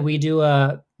and I, we do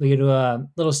a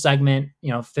little segment,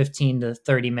 15 to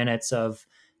 30 minutes of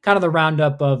kind of the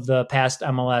roundup of the past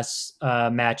MLS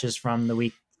matches from the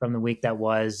week that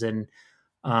was, and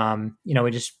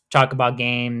we just talk about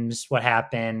games, what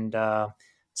happened,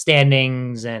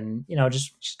 standings, and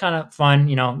just kind of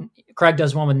fun. Craig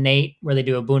does one with Nate where they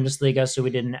do a Bundesliga, so we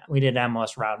did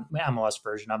MLS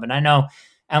version of it. And I know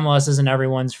MLS isn't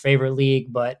everyone's favorite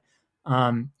league, but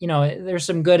there's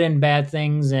some good and bad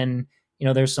things, and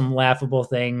there's some laughable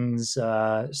things.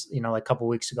 Like a couple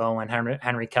weeks ago when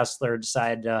Henry Kessler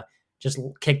decided to just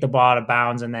kick the ball out of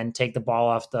bounds and then take the ball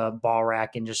off the ball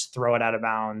rack and just throw it out of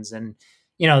bounds. And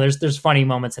there's funny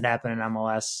moments that happen in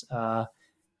MLS.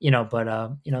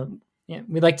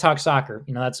 We like to talk soccer.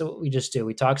 That's what we just do.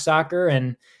 We talk soccer,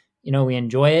 and we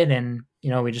enjoy it, and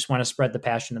we just want to spread the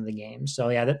passion of the game. So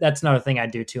yeah, that's another thing I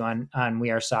do too on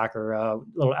We Are Soccer,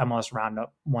 little MLS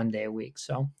roundup one day a week.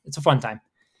 So it's a fun time.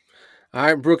 All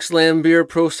right, Brooks Laimbeer,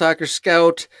 pro soccer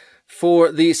scout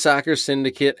for the Soccer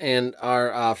Syndicate and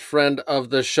our friend of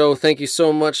the show. Thank you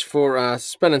so much for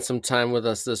spending some time with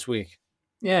us this week.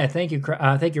 Yeah, thank you,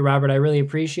 Robert. I really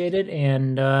appreciate it,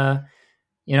 and I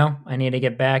need to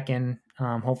get back, and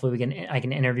hopefully I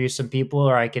can interview some people,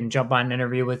 or I can jump on an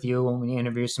interview with you when we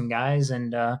interview some guys,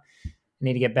 and I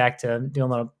need to get back to doing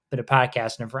a little bit of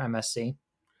podcasting for MSC.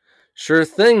 Sure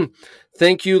thing.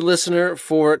 Thank you, listener,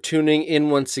 for tuning in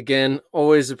once again.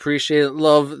 Always appreciate it.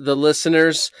 Love the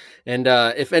listeners. And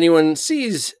if anyone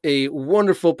sees a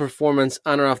wonderful performance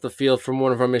on or off the field from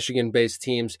one of our Michigan-based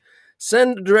teams,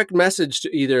 send a direct message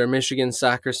to either Michigan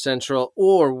Soccer Central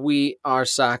or We Are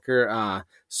Soccer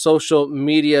social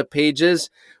media pages.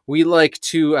 We like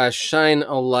to shine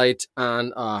a light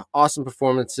on awesome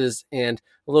performances and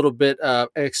a little bit of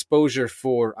exposure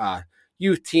for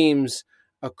youth teams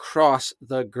across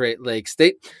the Great Lakes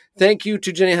State. Thank you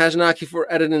to Jenny Hajanaki for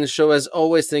editing the show. As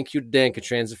always, thank you to Dan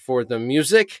Catranza for the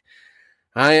music.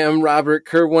 I am Robert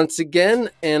Kerr once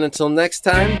again, and until next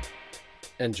time,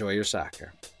 enjoy your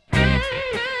soccer.